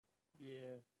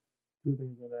two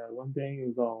things in that. One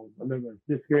thing was I remember in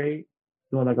sixth grade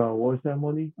doing like a award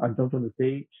ceremony. I jumped on the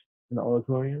stage in the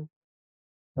auditorium.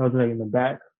 I was like in the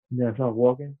back. And then I started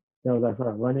walking. Then I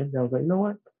started running. Then I was like, you know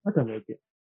what? I can make it.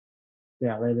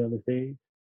 Yeah, I landed on the stage.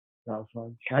 That was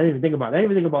fun. I didn't even think about it. I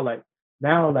didn't even think about like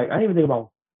now. Like I didn't even think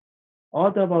about all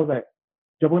I thought about was like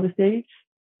jump on the stage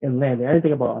and landing. I didn't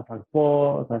think about if I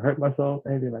fall, if I hurt myself,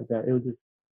 anything like that. It was just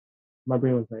my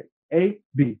brain was like A,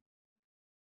 B.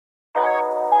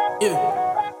 Yeah.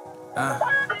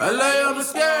 I lay on the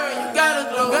scale, you gotta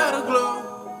glow,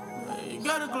 you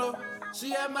gotta glow.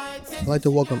 She had my I'd attention, like to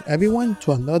she welcome got my everyone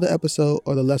to another episode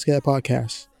of the Let's Get It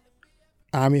podcast.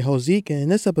 I'm your host Zeke, and in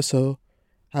this episode,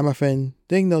 I have my friend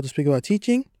Digno to speak about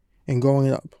teaching and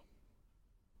growing up.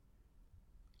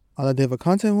 I'd like to have a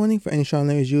content warning for any strong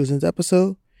language used in this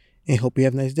episode, and hope you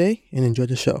have a nice day and enjoy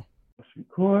the show. Let's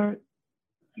record.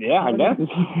 Yeah, I guess.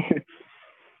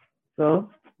 So,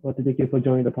 I want to thank you for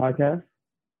joining the podcast.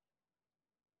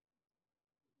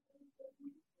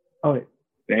 Oh wait,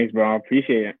 Thanks, bro. I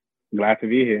appreciate it. Glad to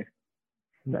be here.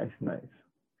 nice.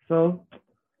 So,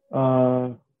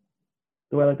 the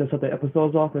way I like to start the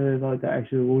episodes off is I like to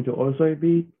ask you what would your order story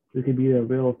be? It could be a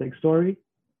real or fake story.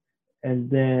 And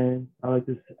then I like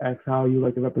to ask how you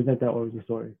like to represent that origin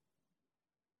story.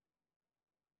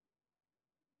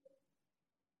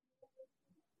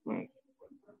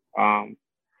 Um,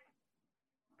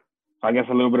 I guess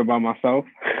a little bit about myself.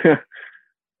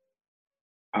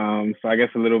 So I guess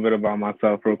a little bit about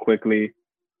myself real quickly.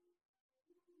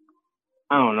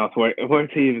 I don't know where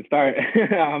to even start.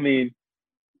 I mean,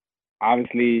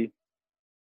 obviously,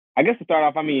 I guess to start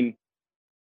off, to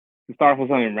start off with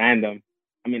something random.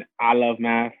 I mean, I love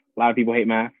math. A lot of people hate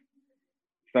math.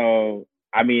 So,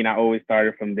 I always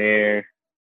started from there.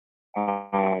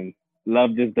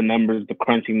 Love just the numbers, the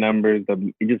crunching numbers.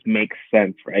 It just makes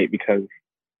sense, right? Because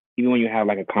even when you have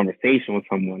like a conversation with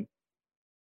someone,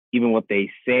 even what they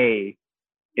say,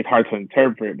 it's hard to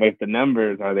interpret. But if the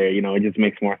numbers are there, it just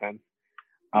makes more sense.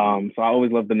 So I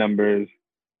always loved the numbers.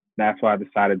 That's why I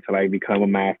decided to like become a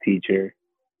math teacher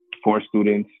for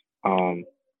students.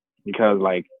 Because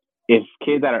like if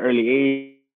kids at an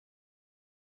early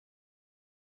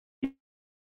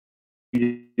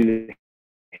age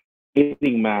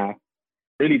hating math,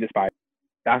 really despise.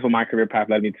 That's what my career path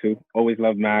led me to. Always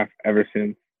loved math ever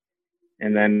since.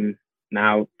 And then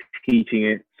now teaching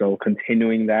it, so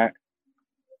continuing that.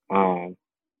 Um,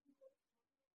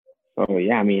 so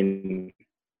yeah,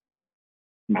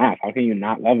 math. How can you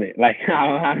not love it? Like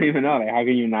I don't even know. Like how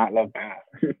can you not love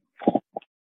math?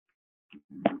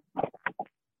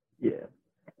 Yeah.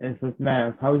 And so it's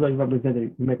math. How would you like to represent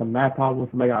it? You make a math problem,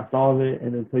 somebody got to solve it,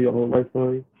 and then tell your whole life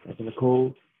story, like in the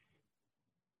code.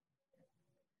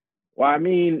 Well,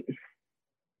 the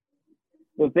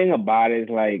thing about it is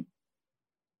like,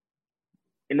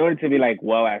 in order to be like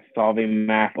well at solving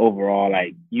math overall,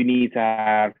 like you need to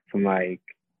have some like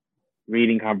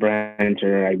reading comprehension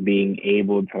or like being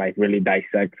able to like really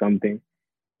dissect something,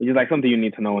 which is like something you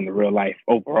need to know in the real life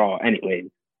overall, anyways.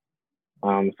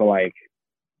 So like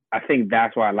I think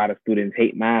that's why a lot of students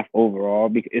hate math overall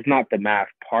because it's not the math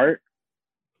part.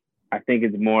 I think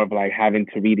it's more of like having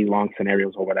to read these long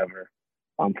scenarios or whatever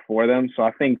for them. So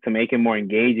I think to make it more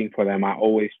engaging for them, I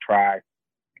always try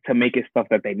to make it stuff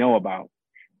that they know about.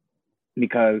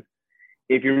 Because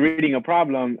if you're reading a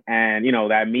problem and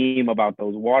that meme about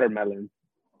those watermelons,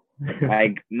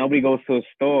 like nobody goes to a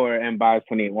store and buys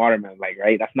 28 watermelons, like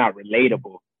right? That's not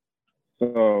relatable.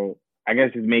 So I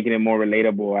guess just making it more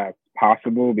relatable as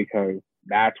possible because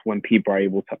that's when people are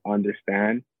able to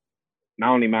understand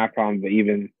not only math problems but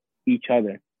even each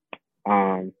other.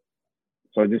 Um,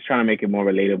 so just trying to make it more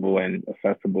relatable and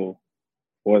accessible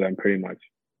for them, pretty much.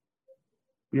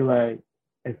 Be like,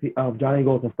 if Johnny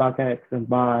goes to StockX and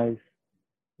buys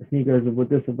the sneakers with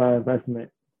this investment,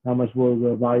 how much will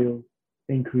the value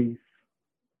increase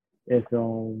if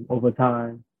over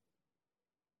time?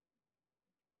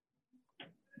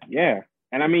 Yeah,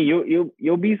 and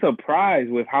you'll be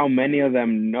surprised with how many of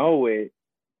them know it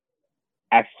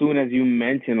as soon as you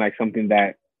mention like something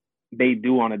that they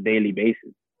do on a daily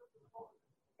basis.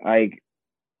 Like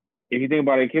if you think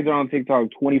about it, kids are on TikTok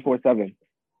 24/7,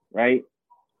 right?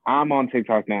 I'm on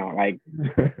TikTok now. Like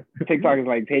TikTok is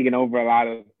like taking over a lot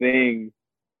of things,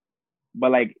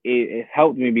 but like it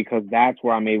helped me because that's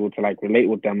where I'm able to like relate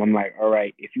with them. I'm like, all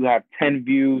right, if you have 10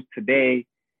 views today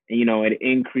and it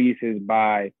increases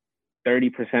by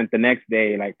 30% the next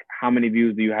day, like how many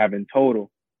views do you have in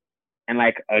total? And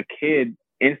like a kid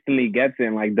instantly gets it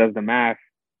and like does the math.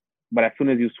 But as soon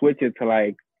as you switch it to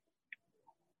like,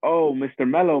 oh, Mr.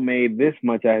 Mello made this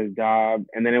much at his job,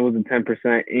 and then it was a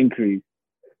 10% increase.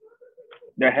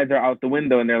 their heads are out the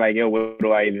window and they're like, yo, what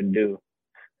do I even do?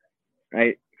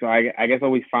 Right. So I guess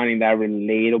always finding that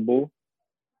relatable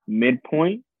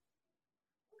midpoint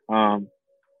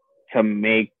to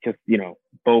make just,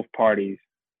 both parties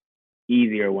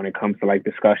easier when it comes to like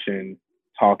discussion,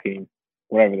 talking,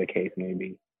 whatever the case may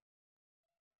be.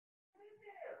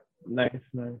 Nice.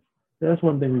 That's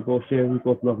one thing we both share. We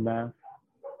both love math.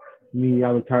 Me, I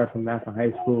retired from math in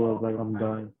high school. I was like, I'm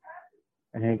done.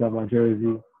 I hang up my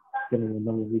jersey, getting the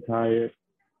number retired.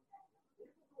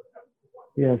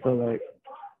 Yeah, so like,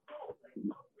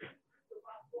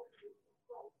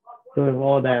 so with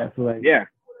all that, so like, Yeah.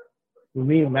 for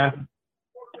me, math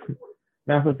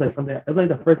was like something. It's like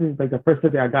the first thing, like the first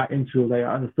subject I got into. Like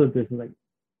I understood this,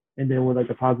 and then with like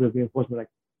the positive reinforcement, like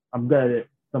I'm good at it,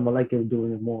 so I'm gonna like it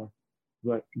doing it more.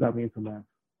 But got me into math.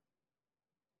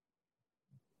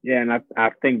 Yeah, and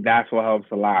I think that's what helps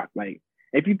a lot. Like,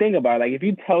 if you think about it, like if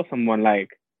you tell someone like,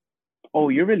 oh,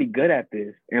 you're really good at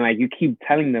this, and like you keep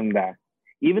telling them that,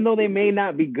 even though they may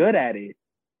not be good at it,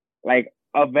 like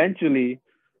eventually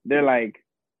they're like,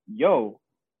 yo,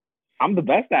 I'm the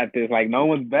best at this. Like no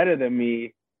one's better than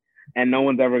me, and no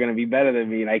one's ever gonna be better than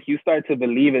me. Like you start to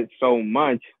believe it so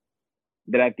much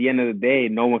that at the end of the day,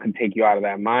 no one can take you out of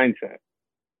that mindset.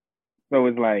 So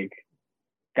it's like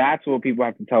that's what people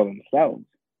have to tell themselves.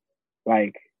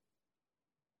 Like,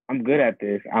 I'm good at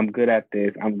this, I'm good at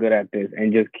this, I'm good at this,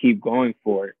 and just keep going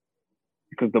for it.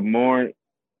 Because the more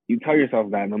you tell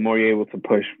yourself that, the more you're able to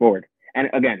push forward. And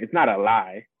again, it's not a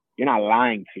lie. You're not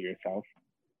lying to yourself.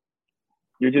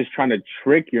 You're just trying to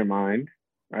trick your mind,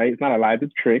 right? It's not a lie, it's a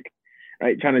trick,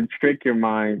 right? Trying to trick your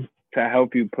mind to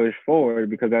help you push forward.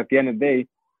 Because at the end of the day,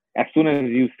 as soon as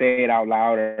you say it out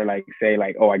loud or like say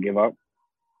like, oh, I give up,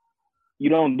 you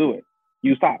don't do it.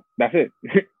 You stop. That's it.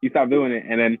 You stop doing it.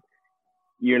 And then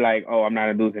you're like, oh, I'm not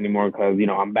gonna do this anymore because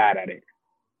I'm bad at it.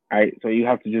 Right. So you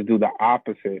have to just do the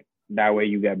opposite. That way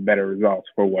you get better results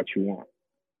for what you want.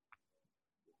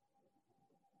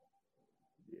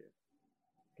 Yeah.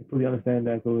 Completely understand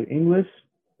that. So with English,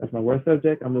 that's my worst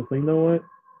subject. I'm just like, you know what?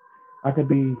 I could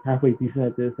be halfway decent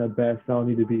at this at best. I don't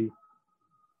need to be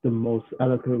the most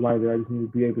eloquent writer. I just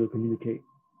need to be able to communicate.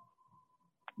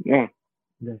 Yeah.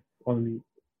 That's all I need.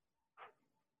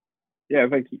 Yeah,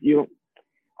 it's like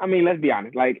let's be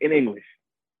honest, like in English,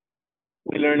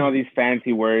 we learn all these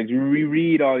fancy words, we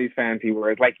reread all these fancy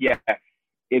words. Like, yes,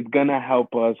 it's gonna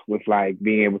help us with like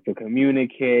being able to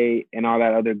communicate and all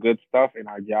that other good stuff in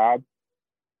our job.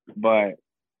 But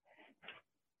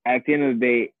at the end of the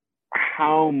day,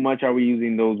 how much are we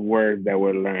using those words that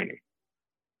we're learning?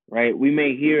 Right? We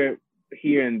may hear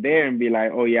here and there and be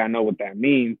like, oh yeah, I know what that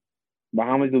means, but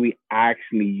how much do we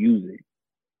actually use it?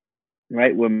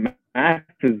 Right? With math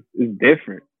is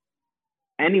different.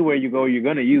 Anywhere you go, you're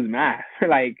gonna use math.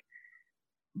 Like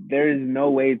there is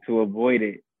no way to avoid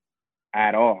it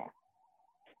at all.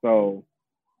 So,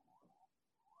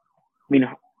 I mean,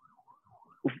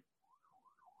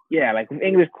 yeah, like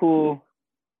English, cool.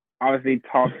 Obviously,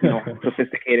 talk,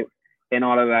 sophisticated and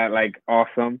all of that, like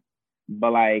awesome.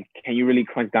 But like, can you really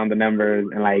crunch down the numbers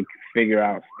and like figure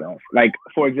out stuff? Like,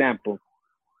 for example,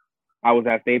 I was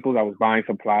at Staples. I was buying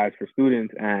supplies for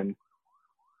students, and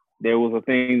there was a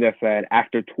thing that said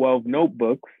after 12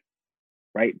 notebooks,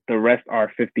 right, the rest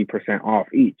are 50%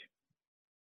 off each.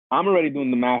 I'm already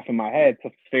doing the math in my head to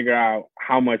figure out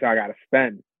how much I gotta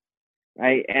spend,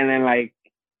 right? And then like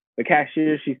the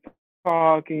cashier, she's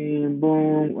talking,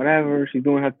 boom, whatever. She's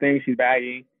doing her thing, she's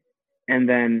bagging, and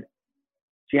then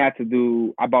she had to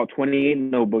do about 28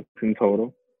 notebooks in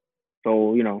total.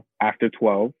 So after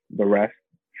 12, the rest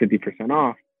 50%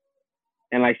 off.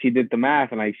 And like she did the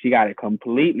math, and like she got it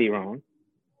completely wrong.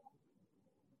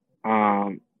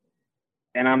 And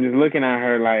I'm just looking at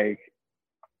her like,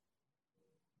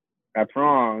 that's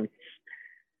wrong.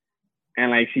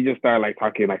 And like she just started like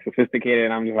talking like sophisticated,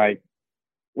 and I'm just like,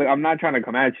 look, I'm not trying to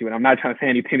come at you, and I'm not trying to say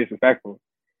anything disrespectful.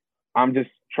 I'm just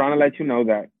trying to let you know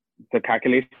that the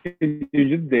calculation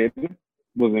you just did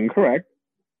was incorrect,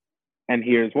 and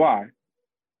here's why.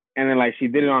 And then like she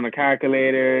did it on a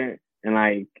calculator, and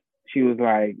like she was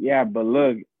like, yeah, but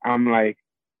look, I'm like,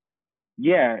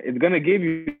 yeah, it's gonna give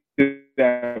you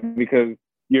that because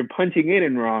you're punching it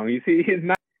in wrong. You see, it's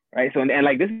not right. So and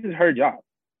like this is her job,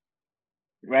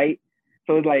 right?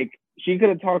 So it's like she could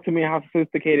have talked to me how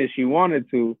sophisticated she wanted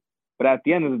to, but at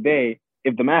the end of the day,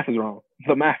 if the math is wrong,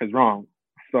 the math is wrong.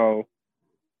 So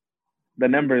the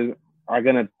numbers are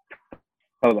gonna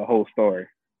tell the whole story.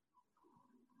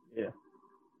 Yeah.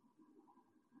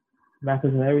 Math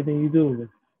is in everything you do.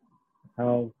 It's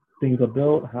how things are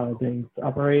built, how things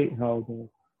operate, how the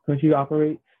country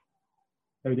operates.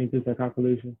 Everything's just a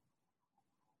calculation.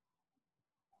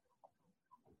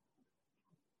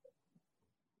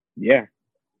 yeah,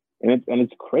 and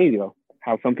it's crazy though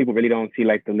how some people really don't see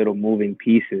like the little moving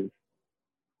pieces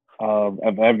of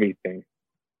everything,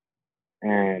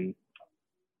 and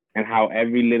how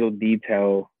every little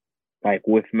detail like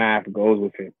with math goes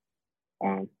with it.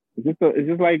 It's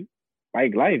just like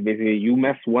life basically. You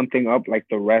mess one thing up, like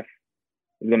the rest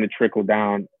is gonna trickle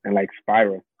down and like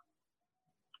spiral.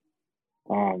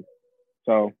 Um,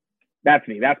 so that's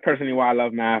me. That's personally why I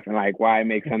love math and like why it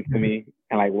makes sense to me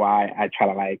and like why I try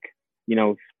to like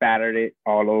spatter it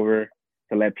all over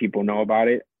to let people know about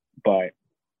it. But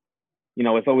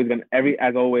it's always gonna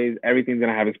as always everything's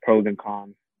gonna have its pros and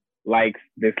cons, likes,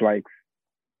 dislikes.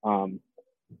 Um,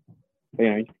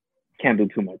 you can't do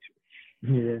too much.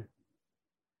 Yeah.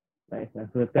 Like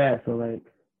that's with that. So like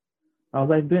I was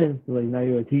like Ben, so like now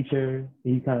you're a teacher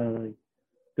and you kinda like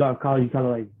got college, you kinda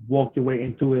like walked your way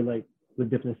into it like with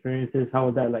different experiences. How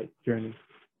was that like journey?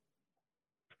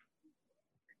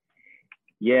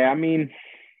 Yeah, I mean,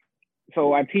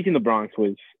 so I teach in the Bronx,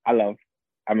 which I love.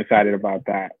 I'm excited about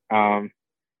that.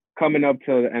 Coming up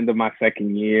to the end of my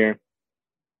second year,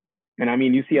 and I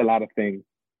mean, you see a lot of things,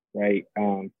 right?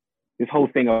 This whole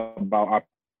thing about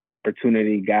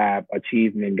opportunity gap,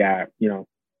 achievement gap.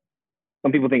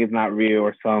 Some people think it's not real,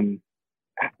 or some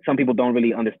people don't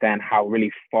really understand how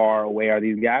really far away are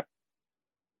these gaps.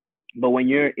 But when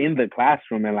you're in the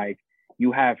classroom and like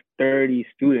you have 30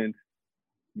 students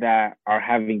that are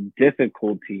having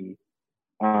difficulty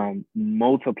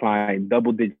multiplying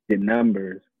double-digit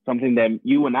numbers, something that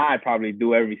you and I probably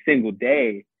do every single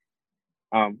day,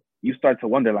 you start to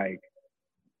wonder like,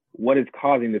 what is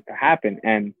causing this to happen?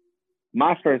 And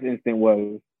my first instinct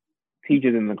was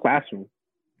teachers in the classroom,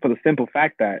 for the simple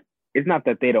fact that it's not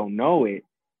that they don't know it.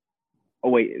 Oh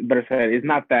wait, better said, it's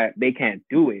not that they can't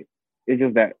do it. It's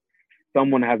just that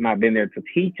someone has not been there to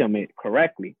teach them it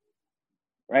correctly,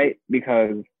 right?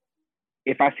 Because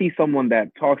if I see someone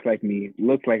that talks like me,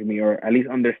 looks like me, or at least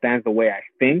understands the way I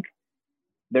think,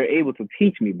 they're able to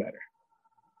teach me better,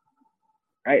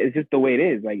 right? It's just the way it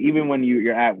is. Like even when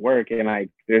you're at work and like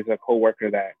there's a coworker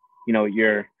that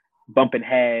you're bumping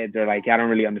heads or like y'all don't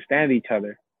really understand each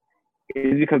other,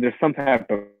 it's because there's some type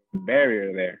of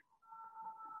barrier there,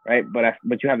 right?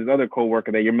 But you have this other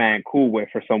coworker that you're man cool with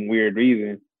for some weird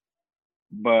reason,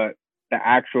 but the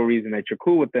actual reason that you're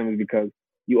cool with them is because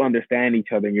you understand each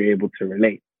other and you're able to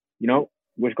relate,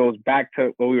 which goes back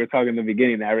to what we were talking in the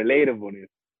beginning, that relatableness,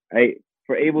 right? If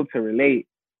we're able to relate,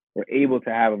 we're able to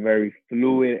have a very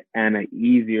fluid and an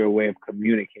easier way of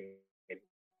communicating.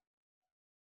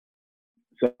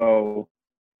 So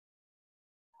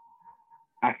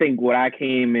I think what I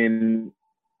came in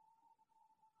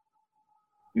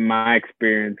my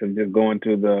experience of just going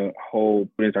through the whole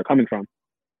students are coming from,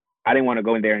 I didn't want to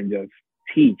go in there and just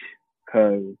teach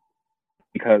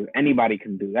because anybody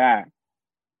can do that.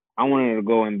 I wanted to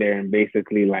go in there and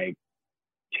basically like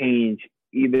change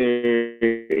either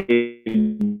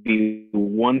it be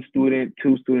one student,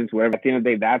 two students, whatever. At the end of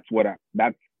the day, that's what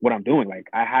I'm doing. Like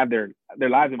I have their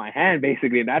lives in my hand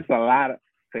basically, and that's a lot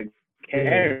to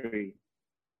carry.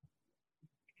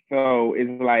 So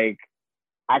it's like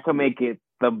I could make it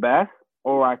the best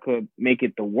or I could make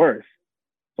it the worst.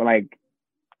 So like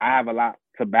I have a lot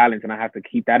to balance and I have to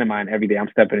keep that in mind every day I'm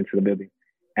stepping into the building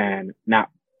and not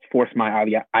force my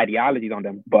ideologies on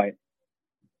them, but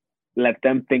let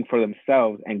them think for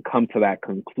themselves and come to that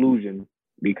conclusion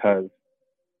because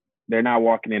they're not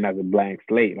walking in as a blank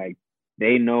slate. Like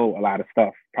they know a lot of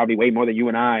stuff, probably way more than you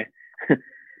and I,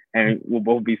 and we'll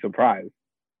both be surprised.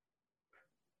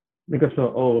 Because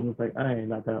so old, I'm like, I ain't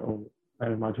not that old.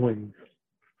 I'm in my 20s.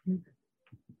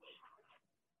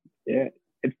 Yeah.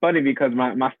 It's funny because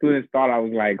my students thought I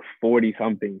was like 40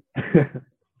 something.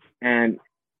 And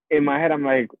in my head, I'm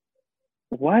like,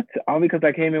 what? All because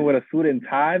I came in with a suit and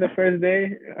tie the first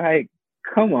day? Like,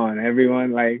 come on,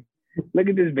 everyone. Like, look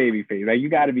at this baby face. Like, you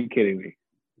got to be kidding me.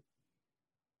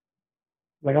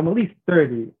 Like, I'm at least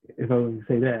 30, if I would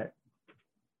say that.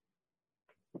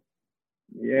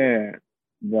 Yeah.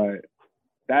 But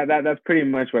that's pretty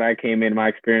much what I came in. My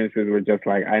experiences were just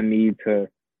like, I need to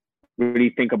really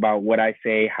think about what I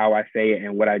say, how I say it,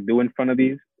 and what I do in front of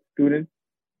these students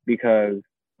because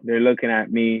they're looking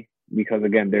at me because,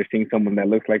 again, they're seeing someone that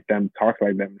looks like them, talks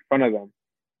like them in front of them.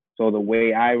 So the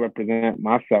way I represent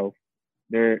myself,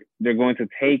 they're going to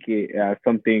take it as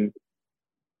something,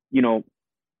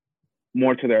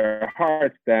 more to their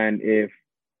hearts than if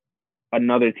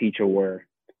another teacher were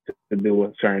to do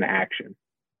a certain action.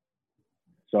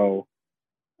 So,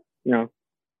 that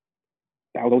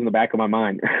was in the back of my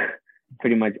mind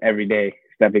pretty much every day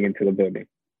stepping into the building.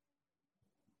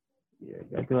 Yeah,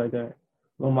 I feel like that.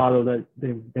 role model that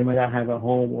they might not have at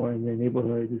home or in their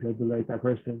neighborhood. Just have to be like that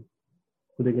person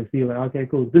so they can see like, okay,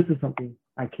 cool, this is something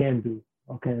I can do.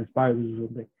 I can aspire to do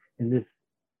something in this,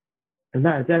 and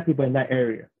not exactly, but in that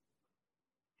area.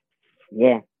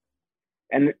 Yeah,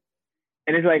 and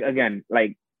it's like, again,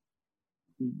 like,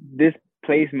 this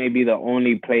place may be the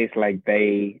only place like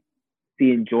they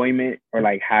see enjoyment or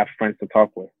like have friends to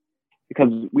talk with, because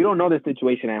we don't know the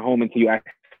situation at home until you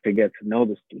actually get to know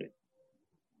the student.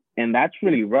 And that's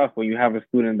really rough when you have a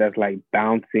student that's like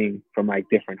bouncing from like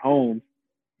different homes,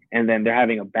 and then they're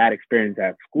having a bad experience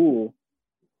at school.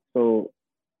 So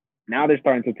now they're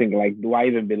starting to think like, do I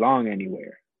even belong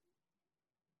anywhere?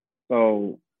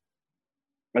 So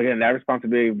again, that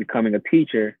responsibility of becoming a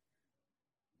teacher,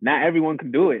 not everyone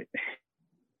can do it.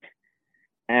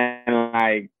 And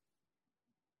like,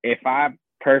 if I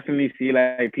personally see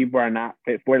like people are not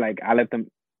fit for it, like I let them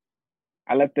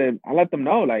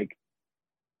know, like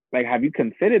have you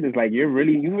considered this? Like, you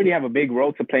really have a big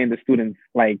role to play in the student's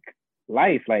like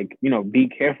life. Like, be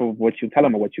careful of what you tell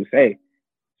them or what you say.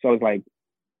 So it's like,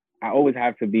 I always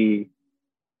have to be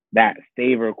that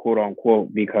saver, quote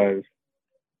unquote, because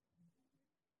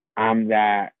I'm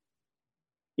that,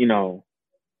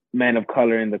 man of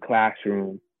color in the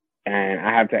classroom, and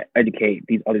I have to educate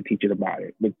these other teachers about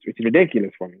it, which is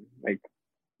ridiculous for me. Like,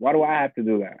 why do I have to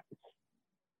do that?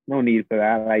 No need for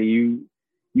that. Like, you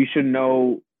should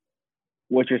know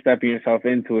what you're stepping yourself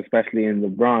into, especially in the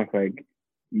Bronx. Like,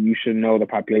 you should know the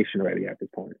population already at this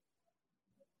point.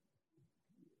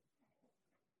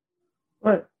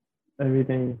 But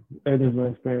everything's an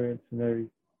experience, and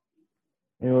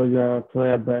you always gotta play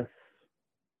our best.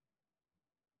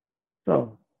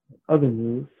 So, other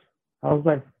news, how's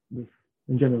life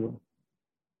in general?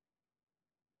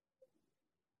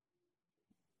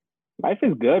 Life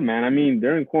is good, man. I mean,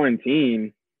 during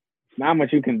quarantine, not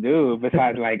much you can do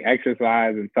besides like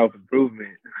exercise and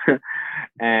self-improvement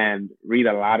and read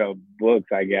a lot of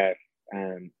books, I guess,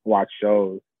 and watch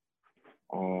shows.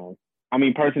 I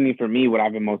mean, personally, for me, what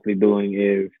I've been mostly doing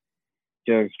is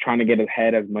just trying to get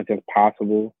ahead as much as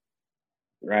possible,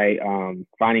 right?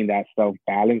 Finding that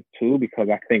self-balance too, because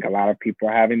I think a lot of people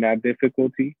are having that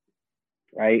difficulty,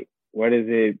 right? Where does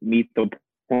it meet the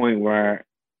point where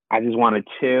I just want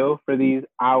to chill for these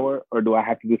hour, or do I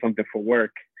have to do something for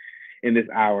work in this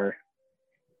hour?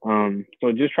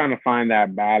 So just trying to find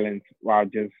that balance while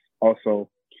just also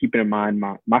keeping in mind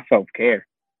my self-care.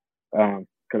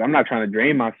 Because I'm not trying to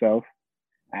drain myself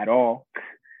at all.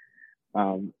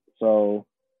 So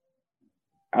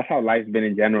that's how life's been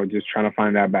in general, just trying to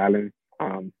find that balance,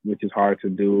 which is hard to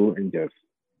do, and just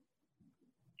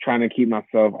trying to keep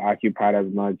myself occupied as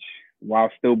much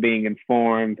while still being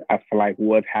informed as to like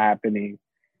what's happening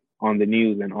on the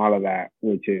news and all of that,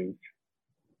 which is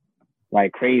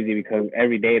like crazy because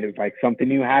every day there's like something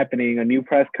new happening, a new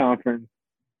press conference,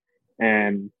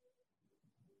 and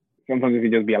sometimes it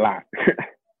can just be a lot. It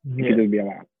can just be a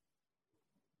lot.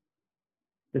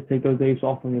 Just take those days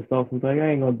off from yourself. It's like,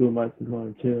 I ain't gonna do much. I'm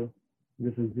gonna chill.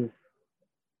 This is just.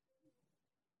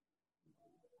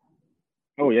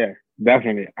 Oh yeah,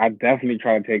 definitely. I definitely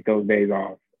try to take those days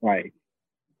off. Like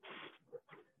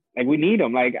we need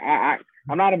them. Like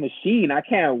I'm not a machine. I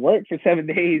can't work for 7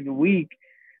 days a week.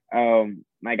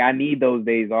 Like I need those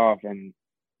days off, and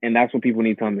that's what people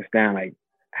need to understand. Like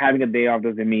having a day off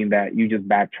doesn't mean that you just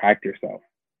backtrack yourself.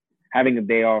 Having a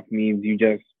day off means you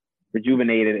just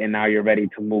rejuvenated and now you're ready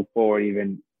to move forward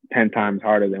even 10 times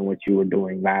harder than what you were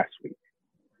doing last week.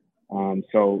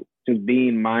 So just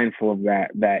being mindful of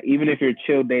that even if your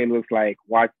chill day looks like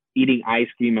eating ice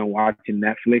cream and watching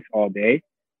Netflix all day,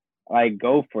 like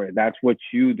go for it. That's what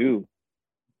you do.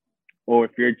 Or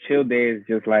if your chill day is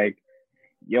just like,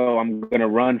 yo, I'm going to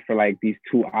run for like these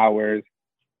 2 hours,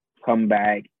 come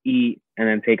back, eat, and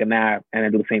then take a nap and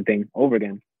then do the same thing over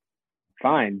again.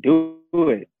 Fine, do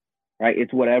it. Right?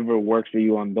 It's whatever works for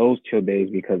you on those chill days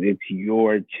because it's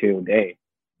your chill day.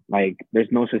 Like there's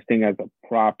no such thing as a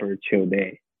proper chill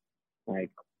day.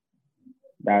 Like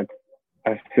that's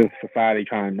just society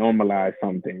trying to normalize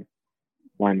something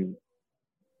when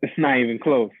it's not even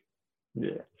close.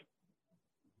 Yeah.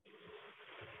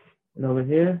 And over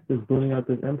here, just building up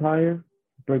this empire,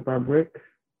 brick by brick.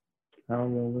 I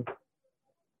don't know.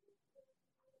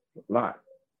 A lot.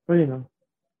 But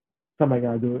somebody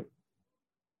gotta do it.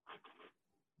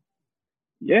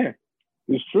 Yeah,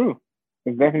 it's true.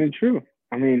 It's definitely true.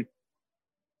 I mean,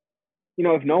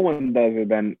 if no one does it,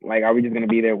 then like, are we just gonna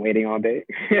be there waiting all day?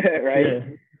 Right?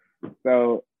 Yeah.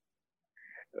 So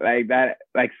like that,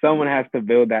 like someone has to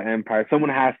build that empire.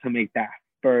 Someone has to make that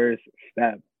first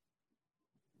step,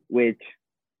 which,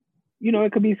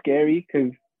 it could be scary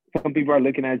because some people are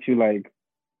looking at you like,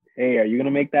 hey, are you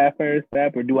gonna make that first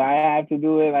step, or do I have to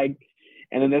do it? Like,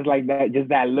 and then there's like that, just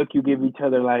that look you give each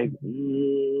other, like,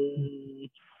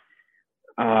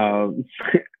 so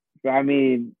I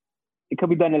mean, it could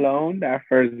be done alone. That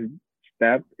first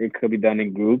step, it could be done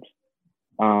in groups,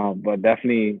 but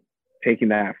definitely taking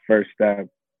that first step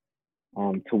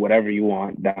to whatever you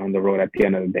want down the road at the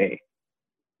end of the day.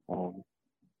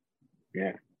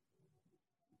 Yeah.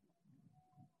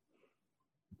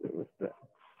 What's that?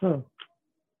 So,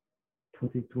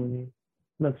 2020.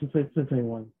 No,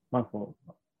 2021. My fault.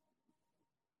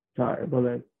 Sorry, but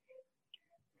like,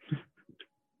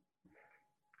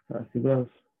 sorry, see what else?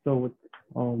 So with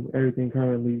everything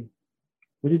currently,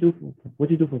 what you do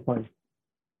for fun?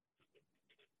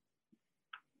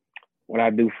 What I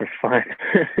do for fun?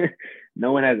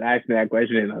 No one has asked me that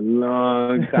question in a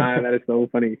long time. That is so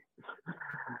funny.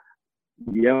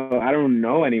 Yo, I don't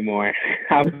know anymore.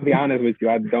 I'll be honest with you.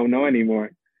 I don't know anymore.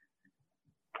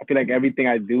 I feel like everything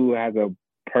I do has a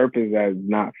purpose that's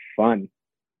not fun,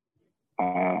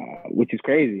 which is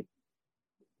crazy.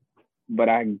 But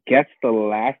I guess the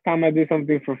last time I did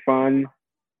something for fun,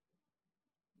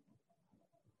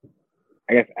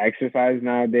 I guess exercise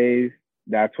nowadays.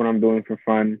 That's what I'm doing for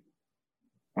fun.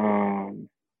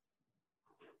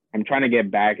 I'm trying to get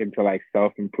back into like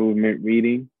self-improvement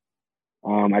reading.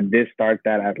 I did start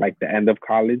that at like the end of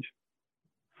college,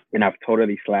 and I've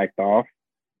totally slacked off.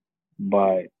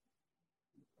 But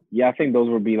yeah, I think those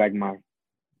would be like my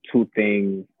two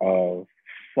things of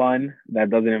fun that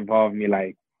doesn't involve me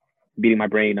like beating my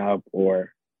brain up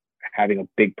or having a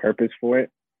big purpose for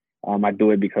it. I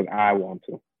do it because I want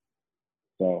to.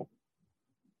 So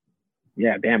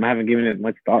yeah, damn, I haven't given it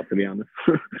much thought, to be honest.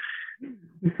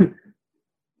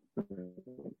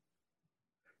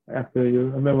 I feel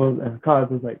you. I remember in college,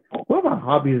 I was like, what are my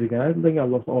hobbies again? I think I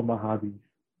lost all my hobbies.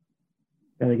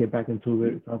 Gotta get back into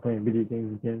it. Start playing video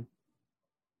games again.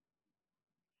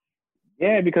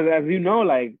 Yeah, because as you know,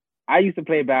 like I used to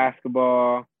play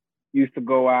basketball, used to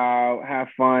go out, have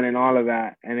fun, and all of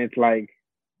that. And it's like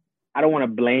I don't want to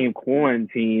blame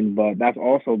quarantine, but that's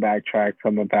also backtracked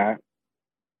some of that.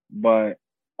 But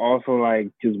also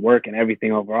like just work and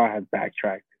everything overall has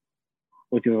backtracked,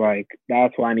 which is like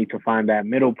that's why I need to find that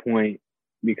middle point,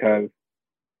 because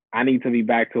I need to be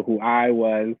back to who I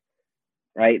was,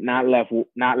 right? Not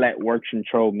let work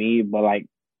control me, but like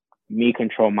me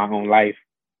control my own life.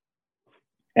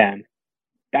 And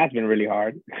that's been really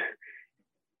hard.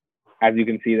 As you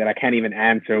can see, that I can't even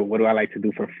answer what do I like to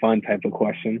do for fun type of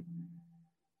question,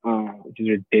 which is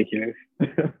ridiculous.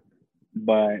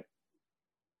 but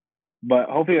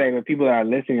hopefully, like the people that are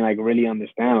listening, like really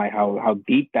understand like how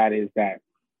deep that is. That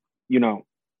you know,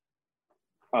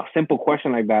 a simple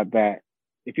question like that. That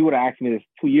if you would have asked me this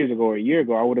 2 years ago or a year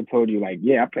ago, I would have told you like,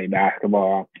 yeah, I play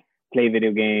basketball, play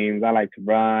video games, I like to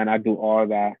run, I do all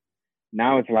that.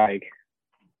 Now it's like,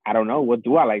 I don't know, what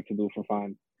do I like to do for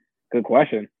fun? Good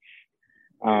question.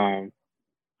 So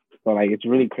like it's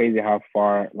really crazy how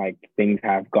far like things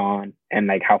have gone and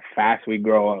like how fast we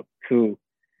grow up too,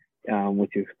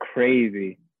 which is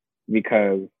crazy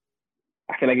because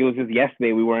I feel like it was just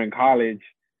yesterday we were in college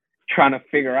trying to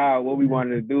figure out what we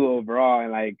wanted to do overall,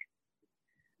 and like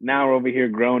now we're over here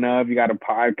grown up. You got a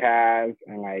podcast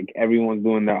and like everyone's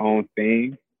doing their own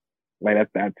thing. Like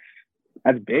that's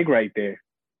big right there.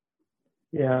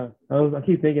 Yeah, I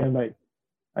keep thinking like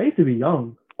I used to be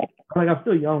young. Like I'm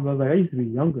still young, but I was like I used to be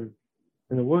younger,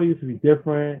 and the world used to be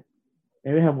different,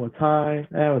 and we had more time,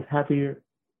 and I was happier.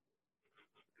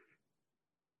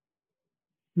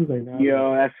 Like, nah,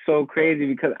 Yo, that's so crazy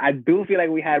because I do feel like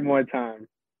we had more time.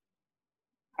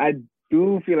 I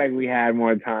do feel like we had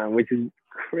more time, which is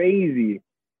crazy.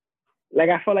 Like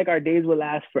I felt like our days would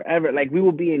last forever. Like we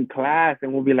will be in class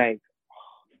and we'll be like,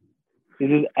 is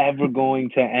this ever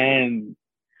going to end?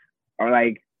 Or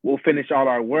like we'll finish all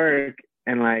our work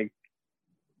and like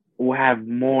we'll have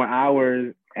more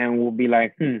hours and we'll be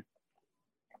like,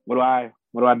 what do I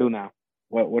do now?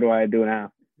 What do I do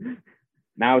now?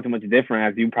 Now it's much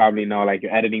different, as you probably know. Like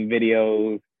you're editing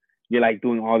videos, you're like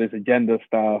doing all this agenda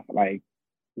stuff. Like,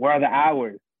 where are the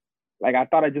hours? Like I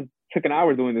thought I just took an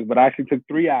hour doing this, but I actually took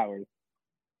 3 hours.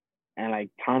 And like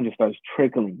time just starts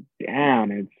trickling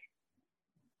down.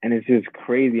 It's just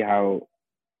crazy how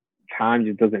time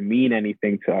just doesn't mean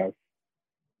anything to us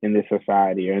in this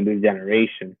society or in this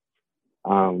generation,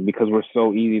 because we're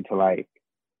so easy to like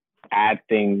add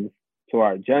things to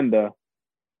our agenda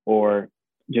or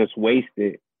just waste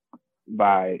it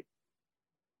by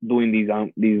doing these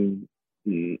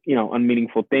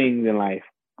unmeaningful things in life.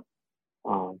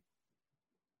 So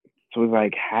it's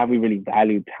like, have we really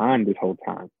valued time this whole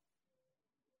time?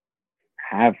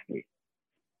 Have we?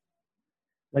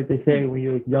 Like they say, when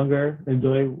you're younger,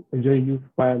 enjoy youth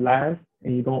while it lasts,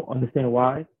 and you don't understand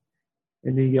why.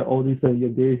 And then you get older, so your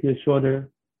days get shorter,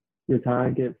 your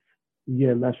time gets you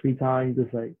get less free time, you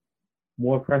just like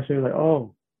more pressure. Like,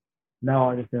 oh, now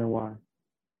I understand why.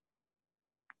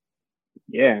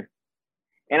 Yeah.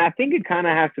 And I think it kind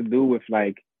of has to do with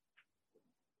like,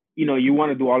 you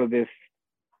want to do all of this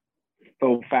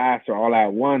so fast or all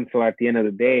at once. So at the end of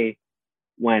the day,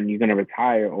 when you're going to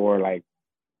retire, or like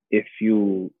if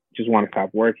you just want to stop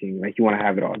working, like you want to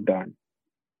have it all done,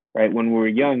 right? When we were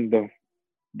young,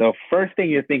 the first thing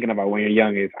you're thinking about when you're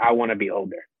young is, I want to be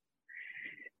older.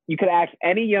 You could ask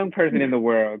any young person in the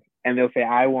world and they'll say,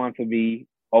 I want to be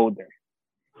older.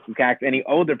 You can ask any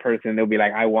older person, they'll be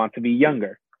like, I want to be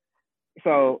younger.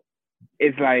 So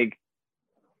it's like,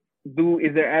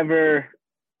 is there ever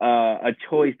a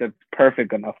choice that's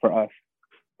perfect enough for us?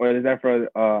 Or is there for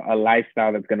a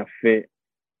lifestyle that's going to fit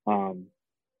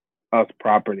us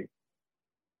properly?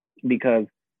 Because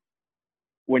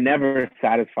we're never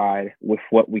satisfied with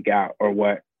what we got or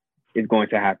what is going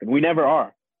to happen. We never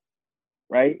are,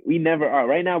 right? We never are.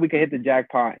 Right now, we could hit the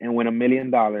jackpot and win $1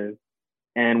 million,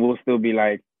 and we'll still be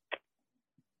like,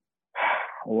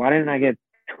 why didn't I get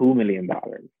 $2 million?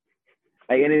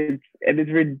 Like, and it's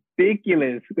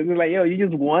ridiculous, because it's like, yo, you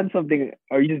just won something,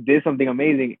 or you just did something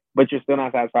amazing, but you're still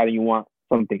not satisfied and you want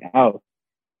something else.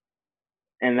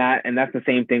 And that's the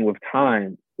same thing with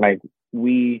time. Like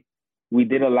we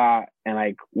did a lot, and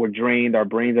like we're drained, our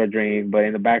brains are drained, but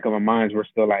in the back of our minds, we're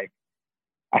still like,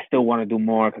 I still want to do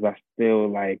more, because I still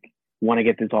like want to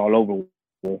get this all over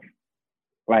with.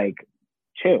 Like,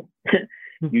 chill.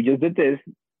 You just did this.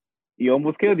 You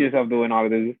almost killed yourself doing all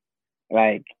of this.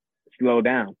 Like, slow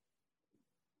down.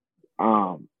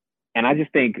 And I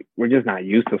just think we're just not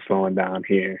used to slowing down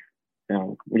here.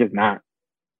 We're just not.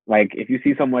 Like, if you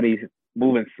see somebody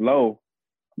moving slow,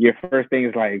 your first thing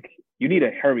is like, you need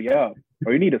to hurry up,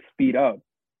 or you need to speed up.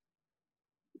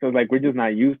 So it's like, we're just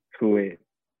not used to it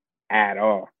at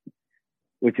all,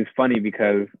 which is funny,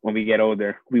 because when we get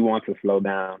older, we want to slow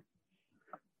down.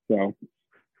 So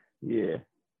Yeah.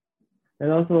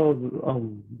 And also,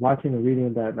 watching and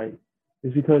reading that, like,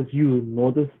 it's because you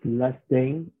notice less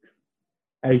things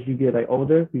as you get like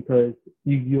older, because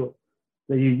you're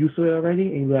used to it already,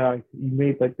 and you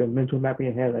made like the mental map in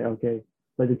your head, like, okay,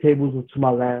 like the tables are to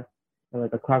my left and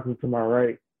like the clock is to my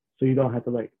right, so you don't have to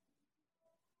like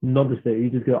notice it. You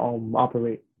just get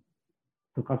operate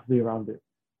subconsciously around it.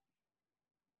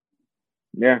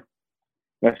 yeah,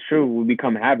 that's true. We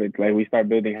become habits. Like, we start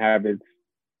building habits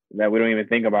that we don't even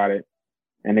think about it,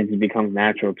 and it just becomes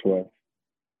natural to us.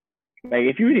 Like,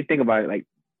 if you really think about it, like,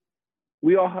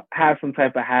 we all have some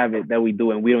type of habit that we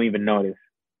do and we don't even notice,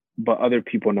 but other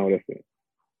people notice it.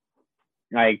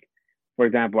 Like, for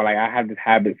example, like, I have this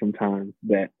habit sometimes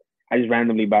that I just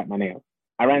randomly bite my nails.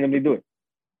 I randomly do it,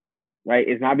 right?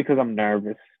 It's not because I'm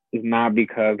nervous. It's not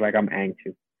because like I'm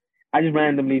anxious. I just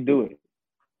randomly do it.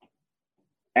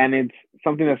 And it's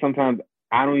something that sometimes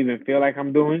I don't even feel like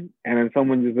I'm doing. And then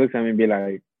someone just looks at me and be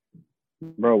like,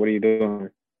 bro, what are you doing?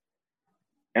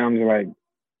 And I'm just like,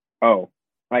 oh,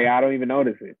 like, I don't even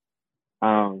notice it.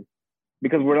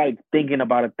 Because we're like thinking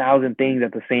about 1,000 things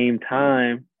at the same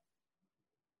time,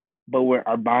 but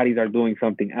our bodies are doing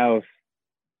something else.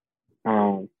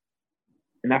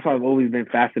 And that's why I've always been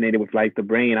fascinated with like the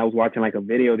brain. I was watching like a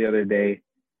video the other day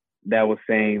that was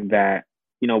saying that,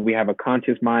 we have a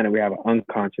conscious mind and we have an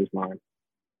unconscious mind.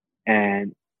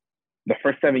 And the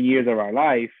first 7 years of our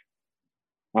life,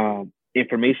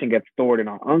 information gets stored in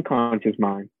our unconscious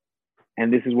mind.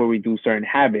 And this is where we do certain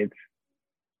habits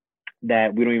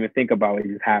that we don't even think about. It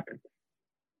just happens.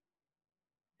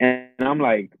 And I'm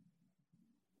like,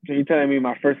 so you're telling me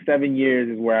my first 7 years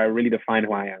is where I really define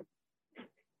who I am?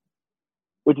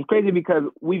 Which is crazy, because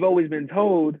we've always been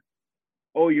told,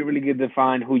 oh, you really get to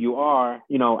define who you are,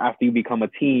 after you become a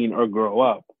teen or grow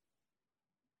up.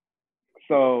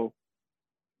 So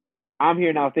I'm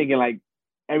here now thinking like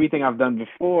everything I've done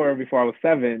before I was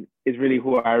 7 is really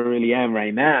who I really am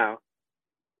right now.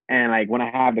 And like when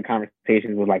I have the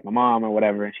conversations with like my mom or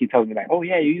whatever, and she tells me like, oh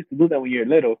yeah, you used to do that when you were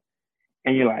little.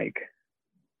 And you're like,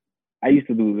 I used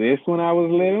to do this when I was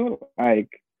little? Like,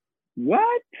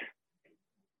 what?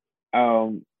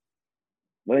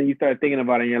 But then you start thinking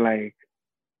about it and you're like,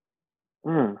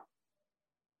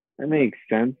 that makes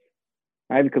sense.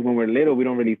 Right? Because when we're little, we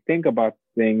don't really think about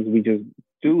things. We just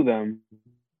do them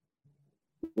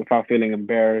without feeling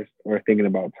embarrassed or thinking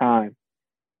about time.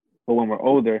 But when we're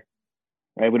older,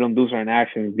 right, we don't do certain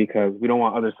actions because we don't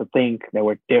want others to think that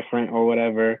we're different or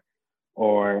whatever,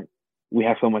 or we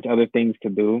have so much other things to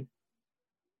do.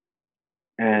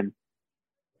 And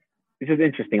it's just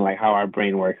interesting, like how our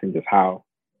brain works and just how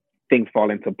things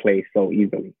fall into place so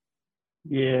easily.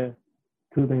 Yeah,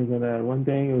 two things on that. One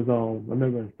thing was I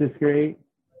remember in sixth grade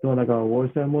doing like a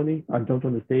award ceremony. I jumped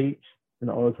on the stage in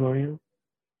the auditorium.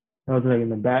 I was like in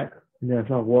the back, and then I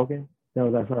started walking.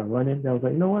 Then I started running. Then I was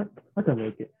like, you know what? I can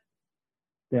make it.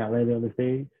 Then I landed on the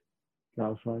stage. That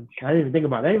was fun. I didn't even think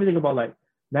about it. I didn't even think about like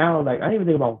now. Like I didn't even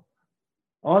think about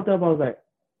all I thought about was like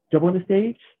jump on the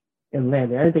stage and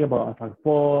land. I didn't think about if I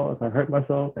fall, if I hurt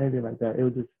myself, anything like that. It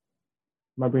was just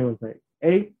my brain was like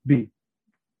A, B.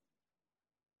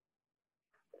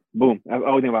 Boom. That's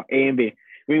all we think about, A and B.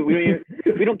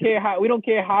 We don't care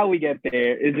how we get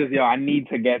there. It's just, yo, I need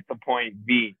to get to point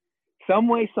B. Some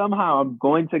way, somehow, I'm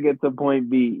going to get to point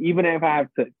B, even if I have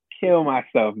to kill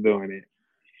myself doing it.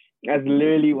 That's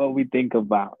literally what we think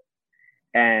about.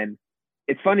 And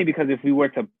it's funny because if we were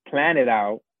to plan it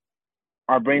out,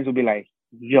 our brains would be like,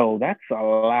 yo, that's a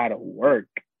lot of work.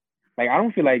 Like, I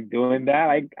don't feel like doing that.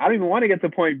 Like, I don't even want to get to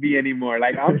point B anymore.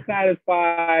 Like, I'm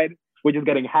satisfied with just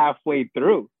getting halfway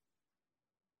through.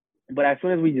 But as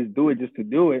soon as we just do it just to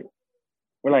do it,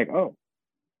 we're like, oh,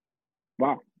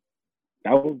 wow,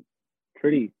 that was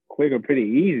pretty quick or pretty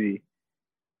easy.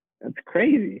 That's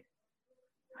crazy.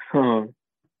 So,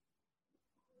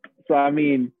 I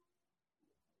mean,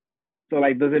 so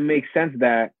like, does it make sense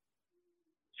that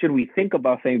should we think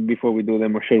about things before we do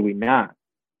them or should we not?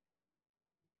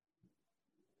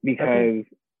 Because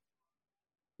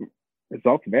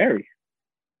results vary.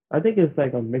 I think it's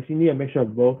like a mix. You need a mixture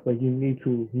of both. Like you need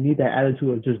that attitude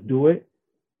of just do it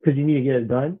because you need to get it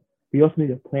done. But you also need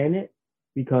to plan it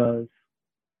because,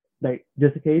 like,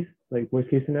 just in case, like worst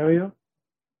case scenario,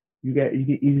 you can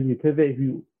easily pivot if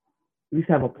you at least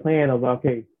have a plan of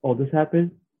okay, oh this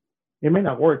happened. It may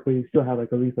not work, but you still have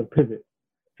like at least a pivot.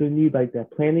 So you need like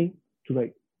that planning to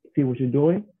like see what you're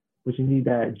doing, but you need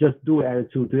that just do it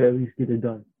attitude to at least get it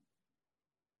done.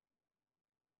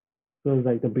 So it's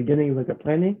like the beginning is like a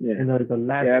planning, and then the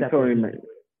last step. Totally makes.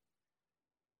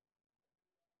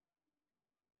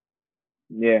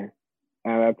 Yeah,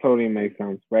 that totally makes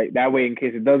sense, right? That way, in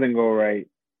case it doesn't go right,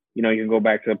 you can go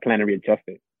back to the plan and readjust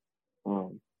it.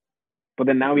 But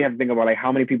then now we have to think about like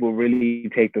how many people really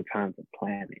take the time to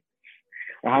plan it,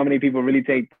 or how many people really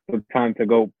take the time to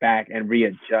go back and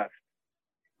readjust.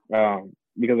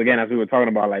 Because again, as we were talking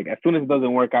about, like as soon as it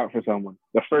doesn't work out for someone,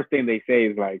 the first thing they say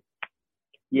is like,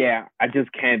 yeah, I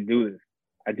just can't do this.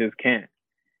 I just can't.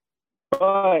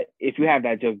 But if you have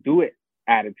that just do it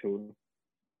attitude,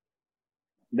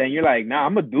 then you're like, nah,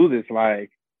 I'm going to do this. Like,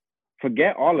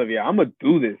 forget all of you. I'm going to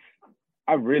do this.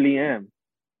 I really am.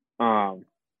 So,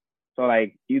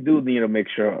 like, you do need a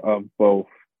mixture of both.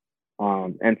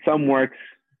 And some works,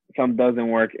 some doesn't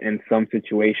work in some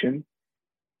situations.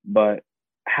 But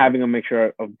having a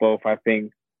mixture of both, I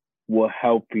think, will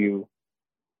help you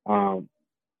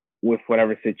with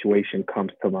whatever situation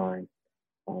comes to mind,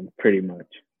 pretty much.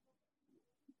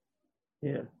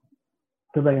 Yeah.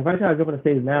 Because like if I try to jump on the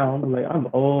stage now, I'm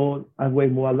old. I weigh a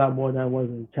lot more than I was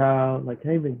as a child. Like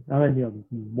I had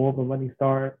more of a running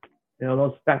start.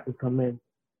 Those factors come in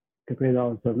compared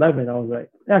to 11. I was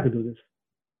like, yeah, I could do this.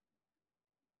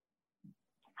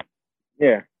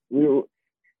 Yeah, we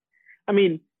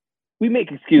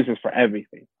make excuses for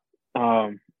everything,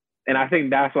 and I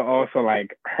think that's what also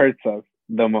like hurts us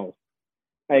the most.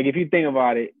 Like if you think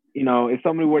about it, if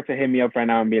somebody were to hit me up right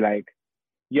now and be like,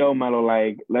 yo, Melo,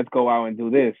 like, let's go out and do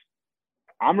this.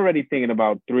 I'm already thinking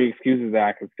about 3 excuses that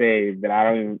I could say that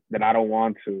I don't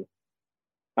want to.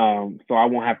 So I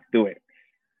won't have to do it.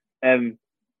 And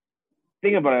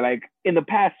think about it, like in the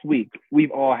past week,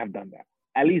 we've all have done that.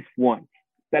 At least once.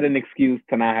 Set an excuse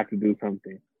to not have to do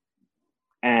something.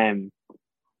 And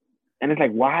it's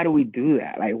like, why do we do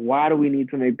that? Like, why do we need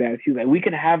to make that excuse? Like we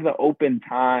can have the open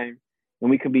time and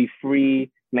we could be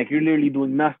free. Like you're literally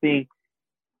doing nothing.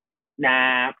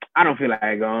 Nah, I don't feel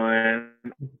like going.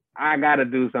 I gotta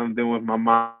do something with my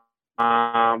mom,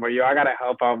 or I gotta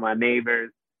help out my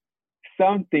neighbors.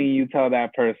 Something you tell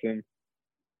that person,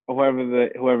 or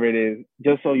whoever it is,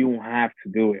 just so you won't have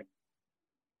to do it.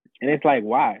 And it's like,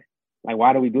 why? Like,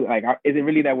 why do we do it? Like, is it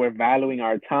really that we're valuing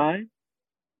our time,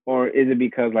 or is it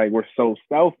because like we're so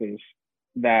selfish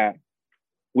that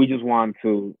we just want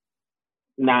to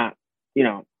not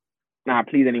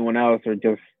please anyone else, or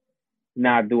just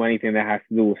not do anything that has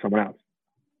to do with someone else?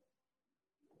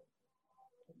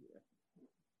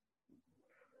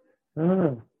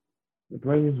 The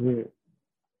brain is weird.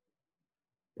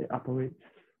 It operates.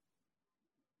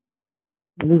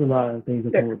 And there's a lot of things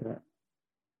that come with that.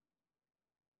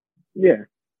 Yeah.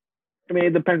 I mean,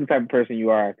 it depends the type of person you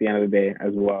are at the end of the day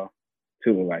as well,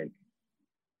 too. Like,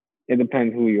 it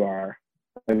depends who you are.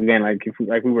 again,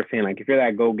 like we were saying, like if you're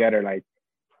that go getter, like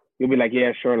you'll be like,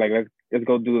 yeah, sure, like let's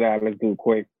go do that, let's do it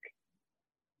quick.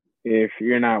 If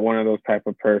you're not one of those type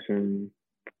of person,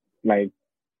 like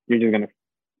you're just gonna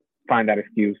find that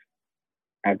excuse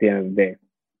at the end of the day.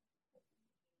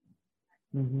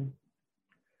 Mm-hmm.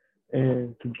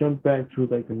 And to jump back to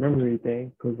like the memory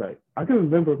thing, because like I can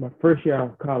remember my first year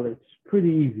of college pretty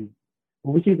easy.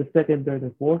 But we see the second, third,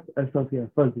 and fourth, I started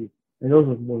getting fuzzy, and those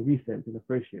were more recent than the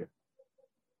first year.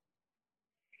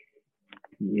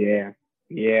 Yeah,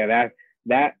 yeah,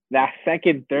 that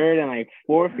second, third, and like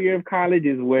fourth year of college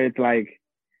is where it's like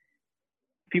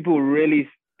people really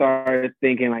start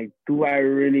thinking like, do I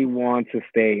really want to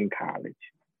stay in college?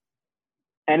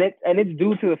 And it's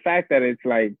due to the fact that it's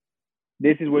like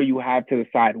this is where you have to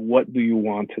decide what do you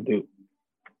want to do,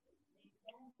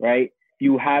 right?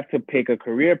 You have to pick a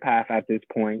career path at this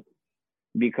point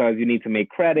because you need to make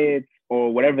credits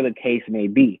or whatever the case may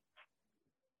be.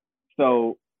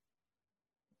 So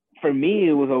for me,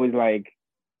 it was always like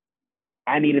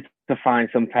I needed to find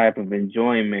some type of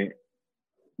enjoyment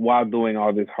while doing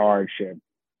all this hardship,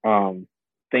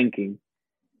 thinking,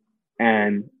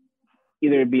 and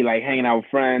either it be like hanging out with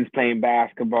friends, playing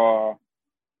basketball,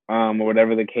 or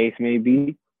whatever the case may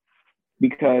be.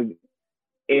 Because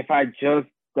if I just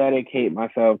dedicate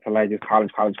myself to like just college,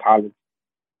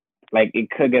 like it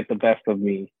could get the best of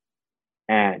me,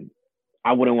 and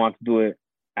I wouldn't want to do it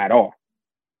at all.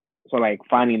 So like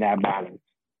finding that balance.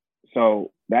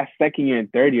 So that second year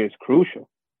and third year is crucial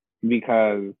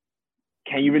because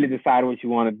can you really decide what you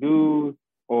want to do?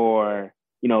 Or,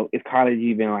 you know, is college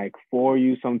even like for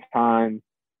you sometimes?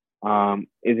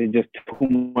 Is it just too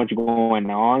much going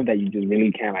on that you just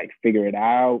really can't like figure it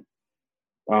out?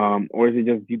 Or is it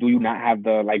just, do you not have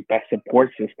the like best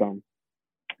support system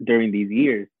during these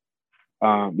years?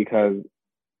 Because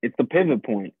it's the pivot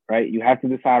point, right? You have to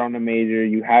decide on a major.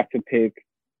 You have to pick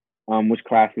which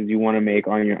classes you want to make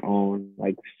on your own.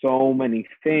 Like so many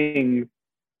things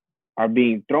are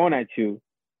being thrown at you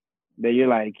that you're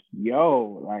like,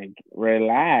 yo, like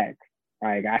relax.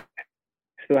 Like I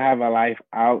still have a life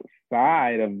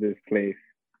outside of this place,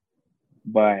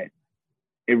 but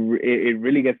it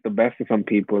really gets the best of some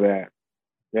people that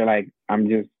they're like, I'm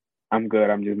good.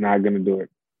 I'm just not gonna do it.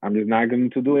 I'm just not going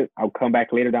to do it. I'll come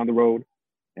back later down the road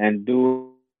and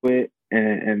do it.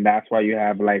 And that's why you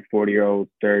have like 40-year-olds,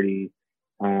 30,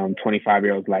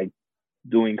 25-year-olds like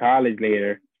doing college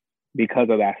later because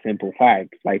of that simple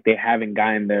fact. Like they haven't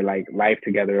gotten their like life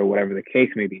together or whatever the case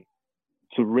may be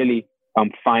to really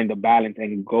find the balance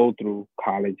and go through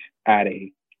college at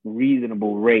a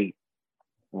reasonable rate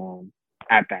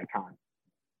at that time.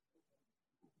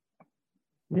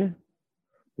 Yeah,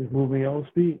 just moving your own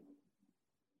speed.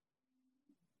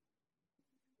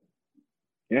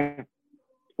 Yeah.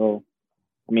 So,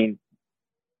 I mean,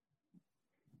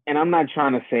 and I'm not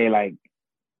trying to say like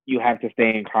you have to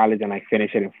stay in college and like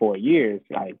finish it in 4 years.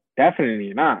 Like,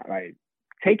 definitely not. Like,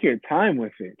 take your time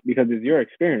with it because it's your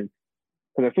experience.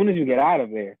 Because as soon as you get out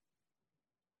of there,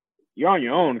 you're on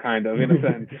your own, kind of, in a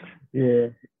sense. Yeah.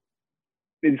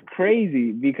 It's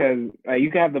crazy because you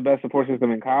can have the best support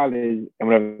system in college and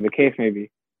whatever the case may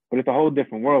be, but it's a whole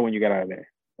different world when you get out of there,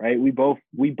 right? We both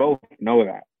know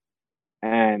that.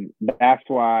 And that's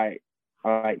why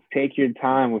like take your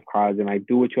time with college and like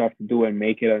do what you have to do and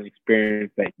make it an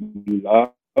experience that you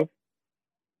love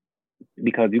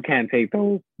because you can't take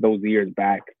those years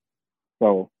back.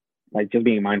 So like just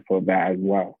being mindful of that as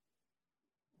well.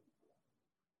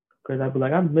 Because I'd be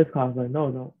like, I miss college. Like,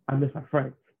 no, I miss my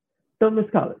friends. Don't miss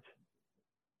college.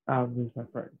 I miss my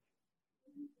friends.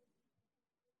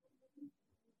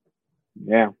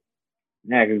 Yeah.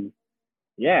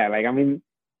 Yeah, like I mean,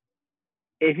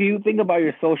 if you think about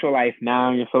your social life now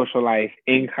and your social life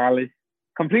in college,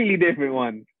 completely different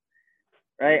ones,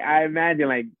 right? I imagine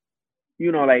like,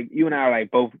 like you and I are like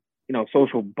both,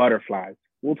 social butterflies.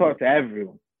 We'll talk to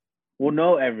everyone. We'll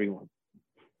know everyone.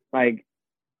 Like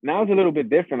now it's a little bit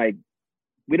different. Like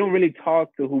we don't really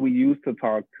talk to who we used to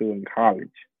talk to in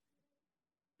college.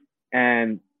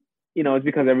 And, it's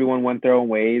because everyone went their own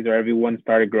ways or everyone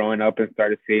started growing up and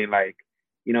started seeing like,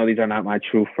 these are not my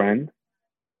true friends.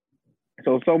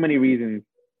 So many reasons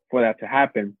for that to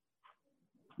happen.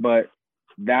 But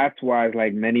that's why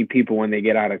like many people, when they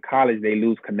get out of college, they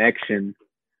lose connection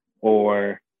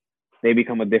or they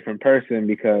become a different person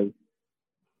because,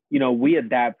 we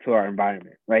adapt to our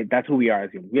environment, right? That's who we are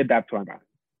as humans. We adapt to our environment.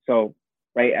 So,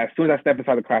 right, as soon as I step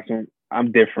inside the classroom,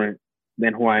 I'm different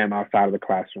than who I am outside of the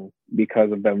classroom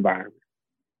because of the environment,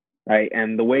 right?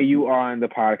 And the way you are in the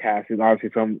podcast is obviously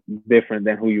some different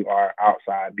than who you are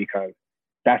outside because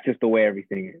that's just the way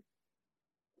everything is,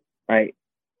 right?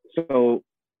 So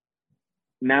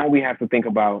now we have to think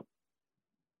about,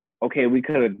 okay, we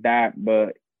could adapt,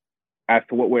 but as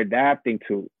to what we're adapting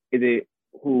to, is it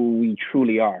who we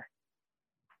truly are?